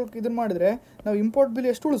ದೇಶದಲ್ಲೇ ಪೆಟ್ರೋಲ್ ಇದನ್ನು ಮಾಡಿದ್ರೆ ನಾವು ಇಂಪೋರ್ಟ್ ಬಿಲ್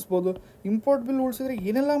ಎಷ್ಟು ಉಳಿಸ್ಬೋದು. ಇಂಪೋರ್ಟ್ ಬಿಲ್ ಉಳಿಸಿದ್ರೆ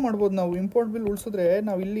ಏನೆಲ್ಲ ಮಾಡ್ಬೋದು ನಾವು. ಇಂಪೋರ್ಟ್ ಬಿಲ್ ಉಳಿಸಿದ್ರೆ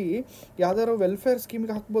ನಾವು ಇಲ್ಲಿ ಯಾವ್ದಾದ್ರು ವೆಲ್ಫೇರ್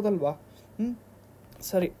ಸ್ಕೀಮಿಗೆ ಹಾಕ್ಬೋದಲ್ವಾ.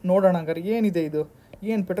 ಸರಿ, ನೋಡೋಣ ಹಂಗಾರೆ ಏನಿದೆ ಇದು,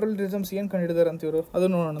 ಏನು ಪೆಟ್ರೋಲಿಸಮ್ಸ್ ಏನು ಕಂಡುಹಿಡಿದಾರೆ ಅಂತ ಇವರು, ಅದು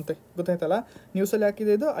ನೋಡೋಣಂತೆ. ಗೊತ್ತಾಯ್ತಲ್ಲ, ನ್ಯೂಸಲ್ಲಿ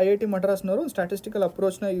ಹಾಕಿದೆ ಇದು. IIT ಮಡ್ರಾಸ್ನವರು ಸ್ಟ್ಯಾಟಿಸ್ಟಿಕಲ್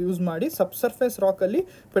ಅಪ್ರೋಚ್ನ ಯೂಸ್ ಮಾಡಿ ಸಬ್ಸರ್ಫೇಸ್ ರಾಕಲ್ಲಿ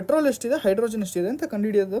ಪೆಟ್ರೋಲ್ ಎಷ್ಟಿದೆ, ಹೈಡ್ರೋಜನ್ ಎಷ್ಟಿದೆ ಅಂತ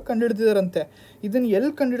ಕಂಡುಹಿಡಿದಿದ್ದಾರಂತೆ. ಇದನ್ನು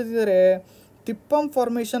ಎಲ್ಲಿ ಕಂಡುಹಿಡಿದಿದ್ದಾರೆ? ತಿಪ್ಪಂ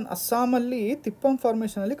ಫಾರ್ಮೇಷನ್, ಅಸ್ಸಾಮಲ್ಲಿ ತಿಪ್ಪಂ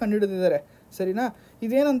ಫಾರ್ಮೇಷನಲ್ಲಿ ಕಂಡುಹಿಡಿದಿದ್ದಾರೆ, ಸರಿನಾ.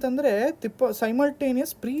 ಇದೇನಂತಂದರೆ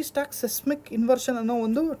simultaneous pre stock seismic inversion ಅನ್ನೋ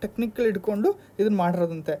ಒಂದು ಟೆಕ್ನಿಕಲ್ ಇಟ್ಕೊಂಡು ಇದನ್ನು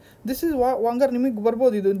ಮಾಡಿರೋದಂತೆ. ದಿಸ್ ಇಸ್ ಹಂಗಾರೆ ನಿಮಗೆ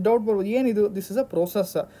ಬರ್ಬೋದು, ಇದು ಡೌಟ್ ಬರ್ಬೋದು, ಏನಿದು? This is a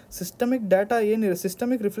process. Systemic data ಏನಿದೆ,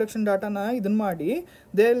 ಸಿಸ್ಟಮಿಕ್ ರಿಫ್ಲೆಕ್ಷನ್ ಡಾಟಾನ ಇದನ್ನು ಮಾಡಿ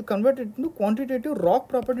they will convert it to quantitative rock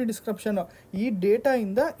property description. ಈ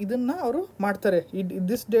ಡೇಟಾಯಿಂದ ಇದನ್ನು ಅವರು ಮಾಡ್ತಾರೆ.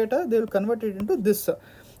 This data they will convert it into this.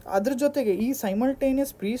 ಅದ್ರ ಜೊತೆಗೆ ಈ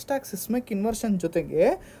simultaneous pre stock seismic inversion ಜೊತೆಗೆ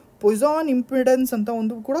ಪೊಯ್ಸಾನ್ ಇಂಪಿಡೆನ್ಸ್ ಅಂತ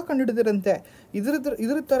ಒಂದು ಕೂಡ ಕಂಡುಹಿಡಿದಿರಂತೆ.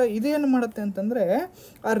 ಇದ್ರ ಥರ ಇದೇನು ಮಾಡುತ್ತೆ ಅಂತಂದರೆ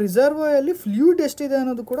ಆ ರಿಸರ್ವಾಯಲ್ಲಿ ಫ್ಲೂಯಿಡ್ ಎಷ್ಟಿದೆ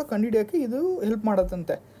ಅನ್ನೋದು ಕೂಡ ಕಂಡುಹಿಡಿಯೋಕ್ಕೆ ಇದು ಹೆಲ್ಪ್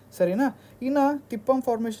ಮಾಡುತ್ತಂತೆ, ಸರಿನಾ. ಇನ್ನು ತಿಪ್ಪಂ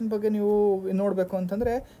ಫಾರ್ಮೇಷನ್ ಬಗ್ಗೆ ನೀವು ನೋಡಬೇಕು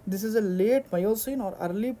ಅಂತಂದರೆ this is a late myosin R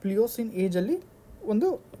early ಪ್ಲಿಯೋಸಿನ್ ಏಜಲ್ಲಿ ಒಂದು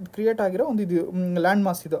ಕ್ರಿಯೇಟ್ ಆಗಿರೋ ಒಂದು ಇದು ಲ್ಯಾಂಡ್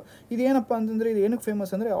ಮಾಸ್. ಇದೇನಪ್ಪ ಅಂತಂದರೆ ಇದು ಏನಕ್ಕೆ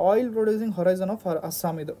ಫೇಮಸ್ ಅಂದರೆ oil producing horizon of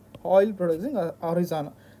Assam. ಇದು ಆಯಿಲ್ ಪ್ರೊಡ್ಯೂಸಿಂಗ್ ಹಾರಿಜಾನ್,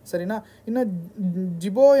 ಸರಿನಾ. ಇನ್ನು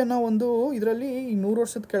ಜಿಬೋ ಅನ್ನೋ ಒಂದು ಇದರಲ್ಲಿ ಈ 100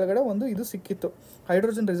 ವರ್ಷದ ಕೆಳಗಡೆ ಒಂದು ಇದು ಸಿಕ್ಕಿತ್ತು,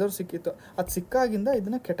 ಹೈಡ್ರೋಜನ್ ರಿಸರ್ವ್ ಸಿಕ್ಕಿತ್ತು. ಅದು ಸಿಕ್ಕಾಗಿಂದ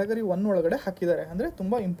ಇದನ್ನು ಕ್ಯಾಟಗರಿ 1 ಒಳಗಡೆ ಹಾಕಿದ್ದಾರೆ, ಅಂದರೆ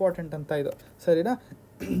ತುಂಬ ಇಂಪಾರ್ಟೆಂಟ್ ಅಂತ ಇದು, ಸರಿನಾ.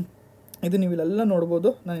 ಇದು ನೀವು ಇಲ್ಲೆಲ್ಲ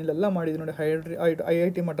ನೋಡ್ಬೋದು, ನಾನು ಇಲ್ಲೆಲ್ಲ ಮಾಡಿದ್ದೀನಿ ನೋಡಿ.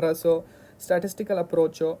 IIT Madras, statistical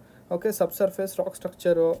approach, okay, subsurface rock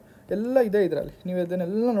structure ಎಲ್ಲ ಇದೆ ಇದರಲ್ಲಿ. ನೀವು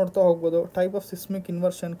ಇದನ್ನೆಲ್ಲ ನೋಡ್ತಾ ಹೋಗ್ಬೋದು. Type of seismic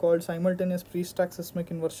inversion called simultaneous pre stock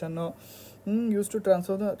seismic ಇನ್ವರ್ಷನ್ನು, use to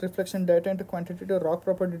transfer the reflection data into quantitative rock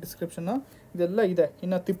property description, ಇದೆಲ್ಲ ಇದೆ.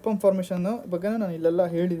 ಇನ್ನು ತಿಪ್ಪಂ ಫಾರ್ಮೇಷನ್ ಬಗ್ಗೆ ನಾನು ಇಲ್ಲೆಲ್ಲ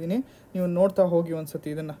ಹೇಳಿದ್ದೀನಿ, ನೀವು ನೋಡ್ತಾ ಹೋಗಿ ಒಂದು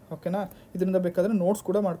ಸತಿ ಇದನ್ನು, ಓಕೆನಾ. ಇದರಿಂದ ಬೇಕಾದರೆ ನೋಟ್ಸ್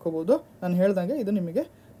ಕೂಡ ಮಾಡ್ಕೋಬೋದು. ನಾನು ಹೇಳ್ದಂಗೆ ಇದು ನಿಮಗೆ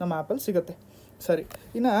ನಮ್ಮ ಆ್ಯಪಲ್ಲಿ ಸಿಗುತ್ತೆ, ಸರಿ.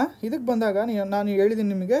 ಇನ್ನು ಇದಕ್ಕೆ ಬಂದಾಗ ನಾನು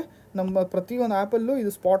ಹೇಳಿದ್ದೀನಿ ನಿಮಗೆ, ನಮ್ಮ ಪ್ರತಿಯೊಂದು ಆ್ಯಪಲ್ಲೂ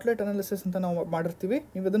ಇದು ಸ್ಪಾಟ್ಲೈಟ್ ಅನಾಲಿಸಿಸ್ ಅಂತ ನಾವು ಮಾಡಿರ್ತೀವಿ.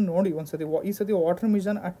 ನೀವು ಅದನ್ನು ನೋಡಿ ಒಂದು ಸತಿ. ಈ ಸತಿ ವಾಟರ್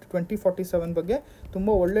ಮಿಷನ್ ಅಟ್ 2047 ಬಗ್ಗೆ ತುಂಬ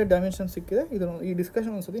ಒಳ್ಳೆ ಡೈಮೆನ್ಷನ್ ಸಿಕ್ಕಿದೆ. ಈ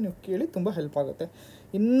ಡಿಸ್ಕಷನ್ ಒಂದು ಸತಿ ನೀವು ಕೇಳಿ, ತುಂಬ ಹೆಲ್ಪ್ ಆಗುತ್ತೆ.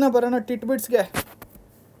 ಇನ್ನು ಬರೋಣ ಟಿಟ್ಬಿಟ್ಸ್ಗೆ.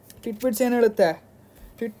 ಟಿಟ್ಬಿಟ್ಸ್ ಏನು ಹೇಳುತ್ತೆ?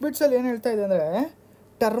 ಟಿಟ್ಬಿಟ್ಸಲ್ಲಿ ಏನು ಹೇಳ್ತಾ ಇದೆ ಅಂದರೆ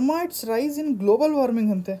termites rice in global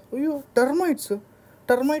warming ಅಂತೆ. ಅಯ್ಯೋ,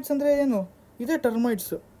 ಟರ್ಮೈಟ್ಸ್ ಅಂದರೆ ಏನು? ಇದೇ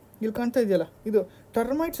ಟರ್ಮೈಟ್ಸು, ಇಲ್ಲಿ ಕಾಣ್ತಾ ಇದೆಯಲ್ಲ ಇದು.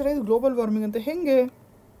 ಟರ್ಮೈಟ್ಸ್ ರೈಸ್ ಗ್ಲೋಬಲ್ ವಾರ್ಮಿಂಗ್ ಅಂತ. ಹೆಂಗೆ?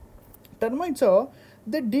 ಟರ್ಮೈಟ್ಸು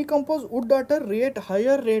they decompose wood at a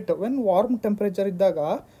higher rate when warm temperature ಇದ್ದಾಗ.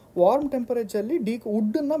 ವಾರ್ಮ್ ಟೆಂಪರೇಚರಲ್ಲಿ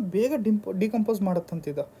ವುಡ್ಡನ್ನು ಬೇಗ ಡಿಕಂಪೋಸ್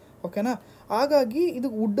ಮಾಡುತ್ತಂತಿದ್ದು, ಓಕೆನಾ. ಹಾಗಾಗಿ ಇದು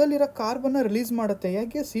ವುಡ್ಡಲ್ಲಿರೋ ಕಾರ್ಬನ್ನ ರಿಲೀಸ್ ಮಾಡುತ್ತೆ.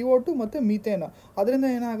 ಯಾಕೆ? CO2 ಮತ್ತು ಮೀಥೇನ್. ಅದರಿಂದ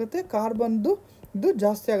ಏನಾಗುತ್ತೆ, ಕಾರ್ಬನ್ದು ಇದು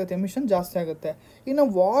ಜಾಸ್ತಿ ಆಗುತ್ತೆ, ಎಮಿಷನ್ ಜಾಸ್ತಿ ಆಗುತ್ತೆ. ಇನ್ನು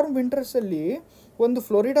ವಾರ್ಮ್ ವಿಂಟರ್ಸಲ್ಲಿ ಒಂದು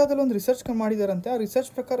ಫ್ಲೋರಿಡಾದಲ್ಲಿ ಒಂದು ರಿಸರ್ಚ್ ಮಾಡಿದಾರಂತೆ. ಆ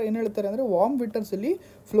ರಿಸರ್ಚ್ ಪ್ರಕಾರ ಏನು ಹೇಳ್ತಾರೆ ಅಂದರೆ ವಾರ್ಮ್ ವಿಂಟರ್ಸಲ್ಲಿ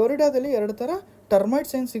ಫ್ಲೋರಿಡಾದಲ್ಲಿ 2 ಥರ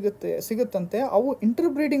ಟರ್ಮೈಟ್ಸ್ ಏನು ಸಿಗುತ್ತಂತೆ. ಅವು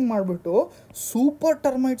ಇಂಟರ್ಬ್ರೀಡಿಂಗ್ ಮಾಡಿಬಿಟ್ಟು ಸೂಪರ್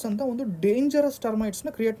ಟರ್ಮೈಟ್ಸ್ ಅಂತ ಒಂದು ಡೇಂಜರಸ್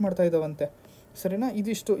ಟರ್ಮೈಟ್ಸ್ನ ಕ್ರಿಯೇಟ್ ಮಾಡ್ತಾ ಇದ್ದಾವಂತೆ, ಸರಿನಾ.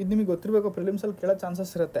 ಇದು ನಿಮಗೆ ಗೊತ್ತಿರಬೇಕು, ಪ್ರಿಲಿಮ್ಸಲ್ಲಿ ಕೇಳೋ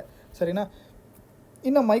ಚಾನ್ಸಸ್ ಇರುತ್ತೆ, ಸರಿನಾ.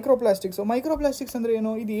 ಇನ್ನು ಮೈಕ್ರೋಪ್ಲಾಸ್ಟಿಕ್ಸ್ ಅಂದರೆ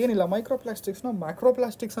ಏನು? ಇದು ಏನಿಲ್ಲ, ಮೈಕ್ರೋಪ್ಲಾಸ್ಟಿಕ್ಸ್ನ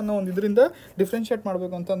ಮ್ಯಾಕ್ರೋಪ್ಲಾಸ್ಟಿಕ್ಸ್ ಅನ್ನೋ ಒಂದು ಇದರಿಂದ ಡಿಫ್ರೆನ್ಷಿಯೇಟ್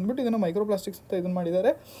ಮಾಡಬೇಕು ಅಂತ ಅಂದ್ಬಿಟ್ಟು ಇದನ್ನು ಮೈಕ್ರೋಪ್ಲಾಸ್ಟಿಕ್ಸ್ ಅಂತ ಇದನ್ನು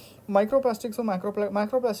ಮಾಡಿದ್ದಾರೆ.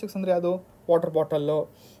 ಮ್ಯಾಕ್ರೋಪ್ಲಾಸ್ಟಿಕ್ಸ್ ಅಂದರೆ ಅದು ವಾಟರ್ ಬಾಟಲ್ಲು,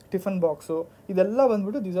 ಟಿಫನ್ ಬಾಕ್ಸು ಇದೆಲ್ಲ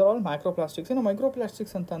ಬಂದ್ಬಿಟ್ಟು ದೀಸ್ ಆರ್ ಆಲ್ ಮೈಕ್ರೋಪ್ಲಾಸ್ಟಿಕ್ಸ್. ಇನ್ನು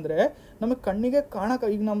ಮೈಕ್ರೋಪ್ಲಾಸ್ಟಿಕ್ಸ್ ಅಂತಂದರೆ ನಮಗೆ ಕಣ್ಣಿಗೆ ಕಾಣಕ್ಕೆ,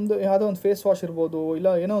 ಈಗ ನಮ್ಮದು ಯಾವುದೋ ಒಂದು ಫೇಸ್ ವಾಶ್ ಇರ್ಬೋದು, ಇಲ್ಲ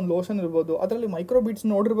ಏನೋ ಒಂದು ಲೋಷನ್ ಇರ್ಬೋದು, ಅದರಲ್ಲಿ ಮೈಕ್ರೋ ಬೀಟ್ಸ್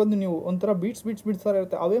ನೋಡಿರ್ಬೋದು ನೀವು, ಒಂಥರ ಬೀಟ್ಸ್ ಥರ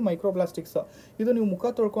ಇರುತ್ತೆ, ಅವೇ ಮೈಕ್ರೋಪ್ಲಾಸ್ಟಿಕ್ಸ್. ಇದು ನೀವು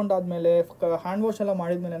ಮುಖ ತೊಳ್ಕೊಂಡಾದ್ಮೇಲೆ ಹ್ಯಾಂಡ್ ವಾಶ್ ಎಲ್ಲ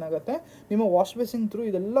ಮಾಡಿದ್ಮೇಲೆ ಏನಾಗುತ್ತೆ, ನಿಮ್ಮ ವಾಶ್ ಬೇಸಿನ್ ಥ್ರೂ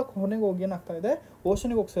ಇದೆಲ್ಲ ಕೊನೆಗೆ ಹೋಗಿ ಏನಾಗ್ತಾ ಇದೆ,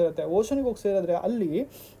 ಓಷನಿಗೆ ಹೋಗಿ ಸೇರುತ್ತೆ. ಓಷನಿಗೆ ಹೋಗಿ ಸೇರಿದ್ರೆ ಅಲ್ಲಿ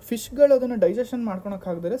ಫಿಶ್ಗಳು ಅದನ್ನು ಡೈಜೆಷನ್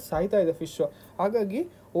ಮಾಡ್ಕೊಳಕ್ಕಾಗದರೆ ಸಾಯ್ತಾ ಇದೆ ಫಿಶ್. ಹಾಗಾಗಿ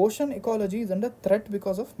ocean ecology is under threat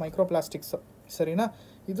because of microplastics. ಸರಿನಾ?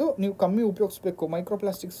 ಇದು ನೀವು ಕಮ್ಮಿ ಉಪಯೋಗಿಸ್ಬೇಕು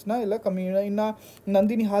ಮೈಕ್ರೋಪ್ಲಾಸ್ಟಿಕ್ಸ್ನ, ಎಲ್ಲ ಕಮ್ಮಿ. ಇನ್ನು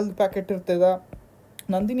ನಂದಿನಿ ಹಾಲು ಪ್ಯಾಕೆಟ್ ಇರ್ತದೆ,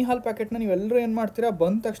 ನಂದಿನಿ ಹಾಲು ಪ್ಯಾಕೆಟ್ನ ನೀವೆಲ್ಲರೂ ಏನು ಮಾಡ್ತೀರಾ,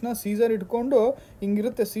 ಬಂದ ತಕ್ಷಣ ಸೀಸರ್ ಇಟ್ಕೊಂಡು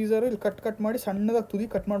ಹಿಂಗಿರುತ್ತೆ ಸೀಸರು, ಇಲ್ಲಿ ಕಟ್ ಮಾಡಿ ಸಣ್ಣದಾಗಿ ತುದಿ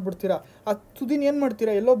ಕಟ್ ಮಾಡಿಬಿಡ್ತೀರಾ. ಆ ತುದಿನ ಏನು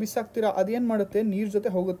ಮಾಡ್ತೀರಾ, ಎಲ್ಲೋ ಬಿಸಾಕ್ತೀರಾ, ಅದೇನು ಮಾಡುತ್ತೆ, ನೀರು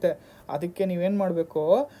ಜೊತೆ ಹೋಗುತ್ತೆ. ಅದಕ್ಕೆ ನೀವೇನು ಮಾಡಬೇಕು,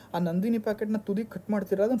 ಆ ನಂದಿನಿ ಪ್ಯಾಕೆಟ್ನ ತುದಿ ಕಟ್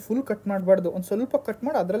ಮಾಡ್ತೀರಾ, ಅದನ್ನು ಫುಲ್ ಕಟ್ ಮಾಡಬಾರ್ದು, ಒಂದು ಸ್ವಲ್ಪ ಕಟ್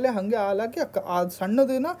ಮಾಡಿ ಅದರಲ್ಲೇ ಹಾಗೆ ಹಾಲಾಕಿ ಆ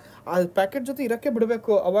ಸಣ್ಣದನ್ನ ಆ ಪ್ಯಾಕೆಟ್ ಜೊತೆ ಇರೋಕ್ಕೆ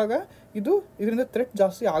ಬಿಡಬೇಕು. ಆವಾಗ ಇದರಿಂದ ಥ್ರೆಟ್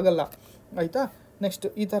ಜಾಸ್ತಿ ಆಗಲ್ಲ. ಆಯಿತಾ? ನೆಕ್ಸ್ಟ್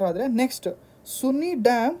ಈ ಥರ ಆದರೆ ನೆಕ್ಸ್ಟ್ ಸುನ್ನಿ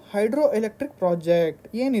ಡ್ಯಾಮ್ ಹೈಡ್ರೋ ಎಲೆಕ್ಟ್ರಿಕ್ ಪ್ರಾಜೆಕ್ಟ್.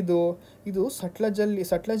 ಏನಿದು? ಇದು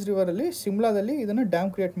ಸಟ್ಲಜ್ ರಿವರಲ್ಲಿ ಶಿಮ್ಲಾದಲ್ಲಿ ಇದನ್ನು ಡ್ಯಾಮ್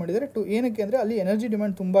ಕ್ರಿಯೇಟ್ ಮಾಡಿದ್ದಾರೆ. ಏನಕ್ಕೆ ಅಂದರೆ ಅಲ್ಲಿ ಎನರ್ಜಿ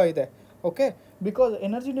ಡಿಮ್ಯಾಂಡ್ ತುಂಬ ಇದೆ. Okay, because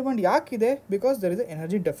energy demand ಯಾಕಿದೆ? Because there is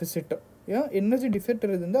energy deficit. Energy deficit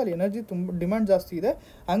ಇರೋದ್ರಿಂದ ಅಲ್ಲಿ ಎನರ್ಜಿ ತುಂಬ ಡಿಮ್ಯಾಂಡ್ ಜಾಸ್ತಿ ಇದೆ.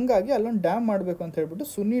 ಹಂಗಾಗಿ ಅಲ್ಲೊಂದು ಡ್ಯಾಮ್ ಮಾಡಬೇಕು ಅಂತ ಹೇಳ್ಬಿಟ್ಟು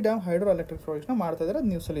ಸುನ್ನಿ ಡ್ಯಾಮ್ ಹೈಡ್ರೋ ಎಲೆಕ್ಟ್ರಿಕ್ ಪ್ರಾಜೆಕ್ಟ್ನ ಮಾಡ್ತಾ ಇದ್ದಾರೆ.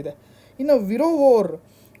 ಅದು ನ್ಯೂಸಲ್ಲಿದೆ. ಇನ್ನು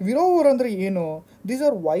ವಿರೋವೋರ್ ಅಂದರೆ ಏನು? These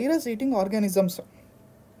are virus eating organisms.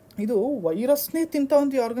 ಇದು ವೈರಸ್ನೇ ತಿಂತ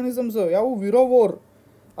ಆರ್ಗಾನಿಸಮ್ಸ್. ಯಾವ? ವಿರೋವೋರ್.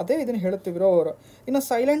 ಅದೇ ಇದನ್ನು ಹೇಳುತ್ತೆ ವಿರೋವೋರ್. ಇನ್ನು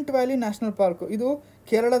ಸೈಲೆಂಟ್ ವ್ಯಾಲಿ ನ್ಯಾಷನಲ್ ಪಾರ್ಕ್, ಇದು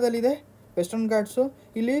ಕೇರಳದಲ್ಲಿದೆ, ವೆಸ್ಟರ್ನ್ ಘಾಟ್ಸು.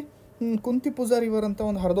 ಇಲ್ಲಿ ಕುಂತಿಪುಜಾ ರಿವರ್ ಅಂತ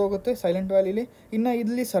ಒಂದು ಹರಿದೋಗುತ್ತೆ ಸೈಲೆಂಟ್ ವ್ಯಾಲಿಲಿ. ಇನ್ನು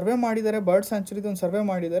ಇಲ್ಲಿ ಸರ್ವೆ ಮಾಡಿದ್ದಾರೆ, ಬರ್ಡ್ ಸ್ಯಾಂಚುರಿದು ಒಂದು ಸರ್ವೆ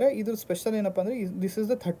ಮಾಡಿದ್ದಾರೆ. ಇದ್ರ ಸ್ಪೆಷಲ್ ಏನಪ್ಪ ಅಂದರೆ this is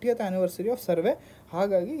the 30th anniversary of survey.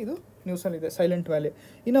 ಹಾಗಾಗಿ ಇದು ನ್ಯೂಸಲ್ಲಿದೆ ಸೈಲೆಂಟ್ ವ್ಯಾಲಿ.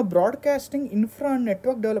 ಇನ್ನು broadcasting infra and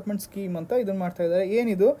network development scheme ಅಂತ ಇದನ್ನು ಮಾಡ್ತಾ ಇದ್ದಾರೆ.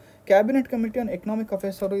 ಏನಿದು? Cabinet committee on economic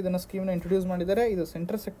affairs ಅವರು ಇದನ್ನು ಸ್ಕೀಮ್ನ ಇಂಟ್ರೊಡ್ಯೂಸ್ ಮಾಡಿದ್ದಾರೆ. ಇದು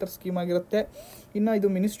ಸೆಂಟ್ರಲ್ ಸೆಕ್ಟರ್ ಸ್ಕೀಮ್ ಆಗಿರುತ್ತೆ. ಇನ್ನು ಇದು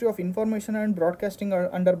ministry of information and broadcasting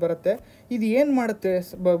under ಬರುತ್ತೆ. ಇದು ಏನು ಮಾಡುತ್ತೆ,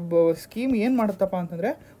 ಸ್ಕೀಮ್ ಏನು ಮಾಡುತ್ತಪ್ಪ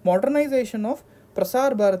ಅಂತಂದರೆ ಮಾಡರ್ನೈಸೇಷನ್ ಆಫ್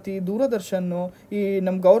ಪ್ರಸಾರ್ ಭಾರತಿ, ದೂರದರ್ಶನ್ನು, ಈ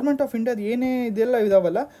ನಮ್ಮ ಗೌರ್ಮೆಂಟ್ ಆಫ್ ಇಂಡಿಯಾದ ಏನೇ ಇದೆಲ್ಲ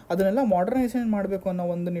ಇದಾವಲ್ಲ ಅದನ್ನೆಲ್ಲ ಮಾಡರ್ನೈಸೇಷನ್ ಮಾಡಬೇಕು ಅನ್ನೋ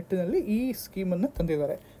ಒಂದು ನಿಟ್ಟಿನಲ್ಲಿ ಈ ಸ್ಕೀಮನ್ನು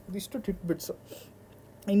ತಂದಿದ್ದಾರೆ. ಇದಿಷ್ಟು ಟಿಟ್ ಬಿಟ್ಸು.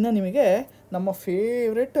 ಇನ್ನು ನಿಮಗೆ ನಮ್ಮ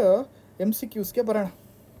ಫೇವ್ರೆಟ್ MCQಸ್ಗೆ ಬರೋಣ.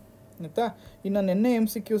 ಆಯಿತಾ? ಇನ್ನು ನೆನ್ನೆ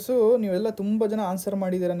MCQಸು ನೀವೆಲ್ಲ ತುಂಬ ಜನ ಆನ್ಸರ್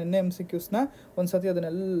ಮಾಡಿದ್ದೀರಾ. ನೆನ್ನೆ MCQಸ್ನ ಒಂದು ಸತಿ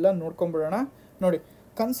ಅದನ್ನೆಲ್ಲ ನೋಡ್ಕೊಂಬಿಡೋಣ. ನೋಡಿ,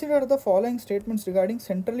 consider the following statements regarding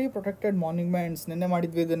centrally protected monuments. ನೆನ್ನೆ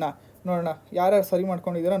ಮಾಡಿದ್ವಿ ಇದನ್ನು, ನೋಡೋಣ ಯಾರ್ಯಾರು ಸರಿ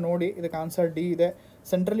ಮಾಡ್ಕೊಂಡಿದ್ದೀರಾ ನೋಡಿ. ಇದಕ್ಕೆ ಆನ್ಸರ್ ಡಿ ಇದೆ.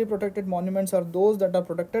 Centrally protected monuments are those that are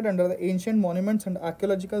protected under the ancient monuments and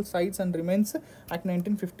archaeological sites and remains act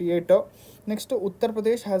 1958. Next, Uttar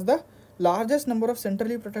Pradesh has the largest number of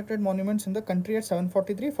centrally protected monuments in the country at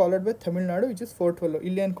 743, followed by Tamil Nadu which is 412.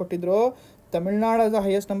 ಇಲ್ಲಿ ಏನು ಕೊಟ್ಟಿದ್ರು, Tamil Nadu as the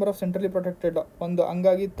highest number of centrally protected ಒಂದು,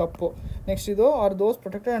 ಹಂಗಾಗಿ ತಪ್ಪು. Next ಇದು are those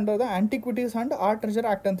protected under the antiquities and art treasure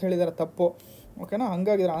act ಅಂತ ಹೇಳಿದ್ದಾರೆ, ತಪ್ಪು. ಓಕೆನಾ?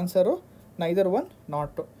 ಹಂಗಾಗಿ ಇದರ answer neither one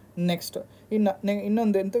not. Next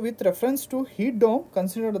ಇನ್ನೊಂದು ಎಂತ, with reference to heat dome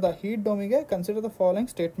consider the heat ಡೋಮಿಗೆ consider the following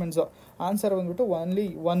statements. Answer ಬಂದ್ಬಿಟ್ಟು only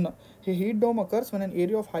one. Heat dome occurs when an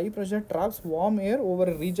area of high pressure traps warm air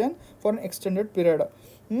over A region for an extended period.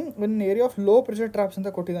 When area of low pressure traps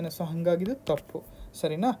ಅಂತ ಕೊಟ್ಟಿದ್ದಾನೆ. So ಹಾಗಾಗಿ ಇದು ತಪ್ಪು.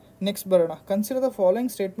 ಸರಿನಾ? Next ಬರೋಣ. Consider the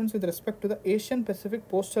following statements with respect to the Asian Pacific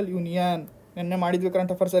postal union. ನೆನ್ನೆ ಮಾಡಿದ್ವಿ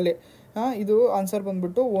current ಅಫೇರ್ಸಲ್ಲಿ. ಇದು ಆನ್ಸರ್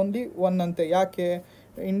ಬಂದ್ಬಿಟ್ಟು ಓನ್ಲಿ ಒನ್ ಅಂತೆ. ಯಾಕೆ?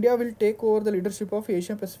 India will take over the leadership of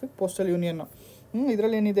Asian Pacific postal union.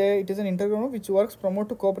 ಇದರಲ್ಲಿ ಏನಿದೆ, it is an ಇಂಟರ್ಗ್ರೌಂಡ್ which works promote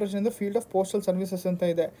to cooperation in the field of postal services ಅಂತ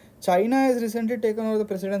ಇದೆ. China is recently taken over the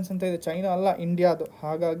precedence ಅಂತ ಇದೆ. China ಅಲ್ಲ, ಇಂಡಿಯಾದು.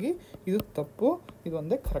 ಹಾಗಾಗಿ ಇದು ತಪ್ಪು.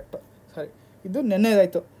 ಇದೊಂದೇ ಕರೆಕ್ಟ್. ಸರಿ, ಇದು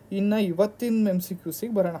ನೆನ್ನೆದಾಯಿತು. ಇನ್ನು ಇವತ್ತಿನ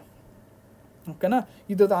MCQಸಿಗೆ ಬರೋಣ. ಓಕೆನಾ?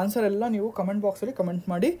 ಇದ್ರದ್ದು ಆನ್ಸರ್ ಎಲ್ಲ ನೀವು ಕಮೆಂಟ್ ಬಾಕ್ಸಲ್ಲಿ ಕಮೆಂಟ್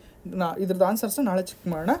ಮಾಡಿ. ಇದ್ರದ್ದು ಆನ್ಸರ್ಸ್ನ ನಾಳೆ ಚೆಕ್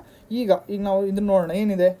ಮಾಡೋಣ. ಈಗ ನಾವು ಇದನ್ನು ನೋಡೋಣ.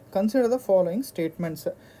 ಏನಿದೆ? Consider the following statements.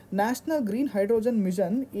 National green hydrogen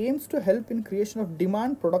mission aims to help in creation of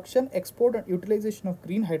demand, production, export and utilisation of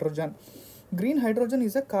green hydrogen. Green hydrogen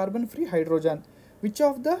is a carbon free hydrogen. Which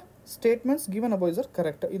of the statements given above is are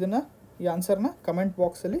correct? ಇದನ್ನು ಈ ಆನ್ಸರ್ನ comment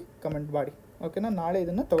ಬಾಕ್ಸಲ್ಲಿ comment ಮಾಡಿ. ಓಕೆನಾ? ನಾಳೆ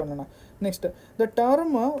ಇದನ್ನು ತಗೊಳ್ಳೋಣ. Next, the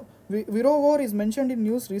term ವಿರೋವೋರ್ is mentioned in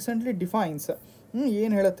news recently defines.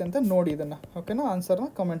 ಏನು ಹೇಳುತ್ತೆ ಅಂತ ನೋಡಿ ಇದನ್ನು. ಓಕೆನಾ? ಆನ್ಸರ್ನ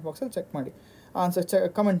ಕಮೆಂಟ್ ಬಾಕ್ಸಲ್ಲಿ ಚೆಕ್ ಮಾಡಿ,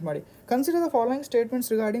 ಕಮೆಂಟ್ ಮಾಡಿ. Consider the following statements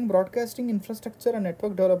regarding broadcasting infrastructure and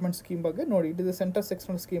network development scheme ಬಗ್ಗೆ ನೋಡಿ. It is central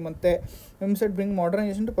sector scheme ಅಂತೆ. Website bring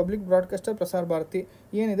modernisation to public broadcaster Prasar Bharati.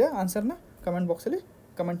 ಏನಿದೆ? ಆನ್ಸರ್ನ ಕಮೆಂಟ್ ಬಾಕ್ಸಲ್ಲಿ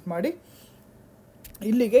ಕಮೆಂಟ್ ಮಾಡಿ.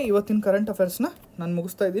 ಇಲ್ಲಿಗೆ ಇವತ್ತಿನ ಕರೆಂಟ್ ಅಫೇರ್ಸ್ನ ನಾನು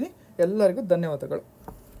ಮುಗಿಸ್ತಾ ಇದ್ದೀನಿ. ಎಲ್ಲರಿಗೂ ಧನ್ಯವಾದಗಳು.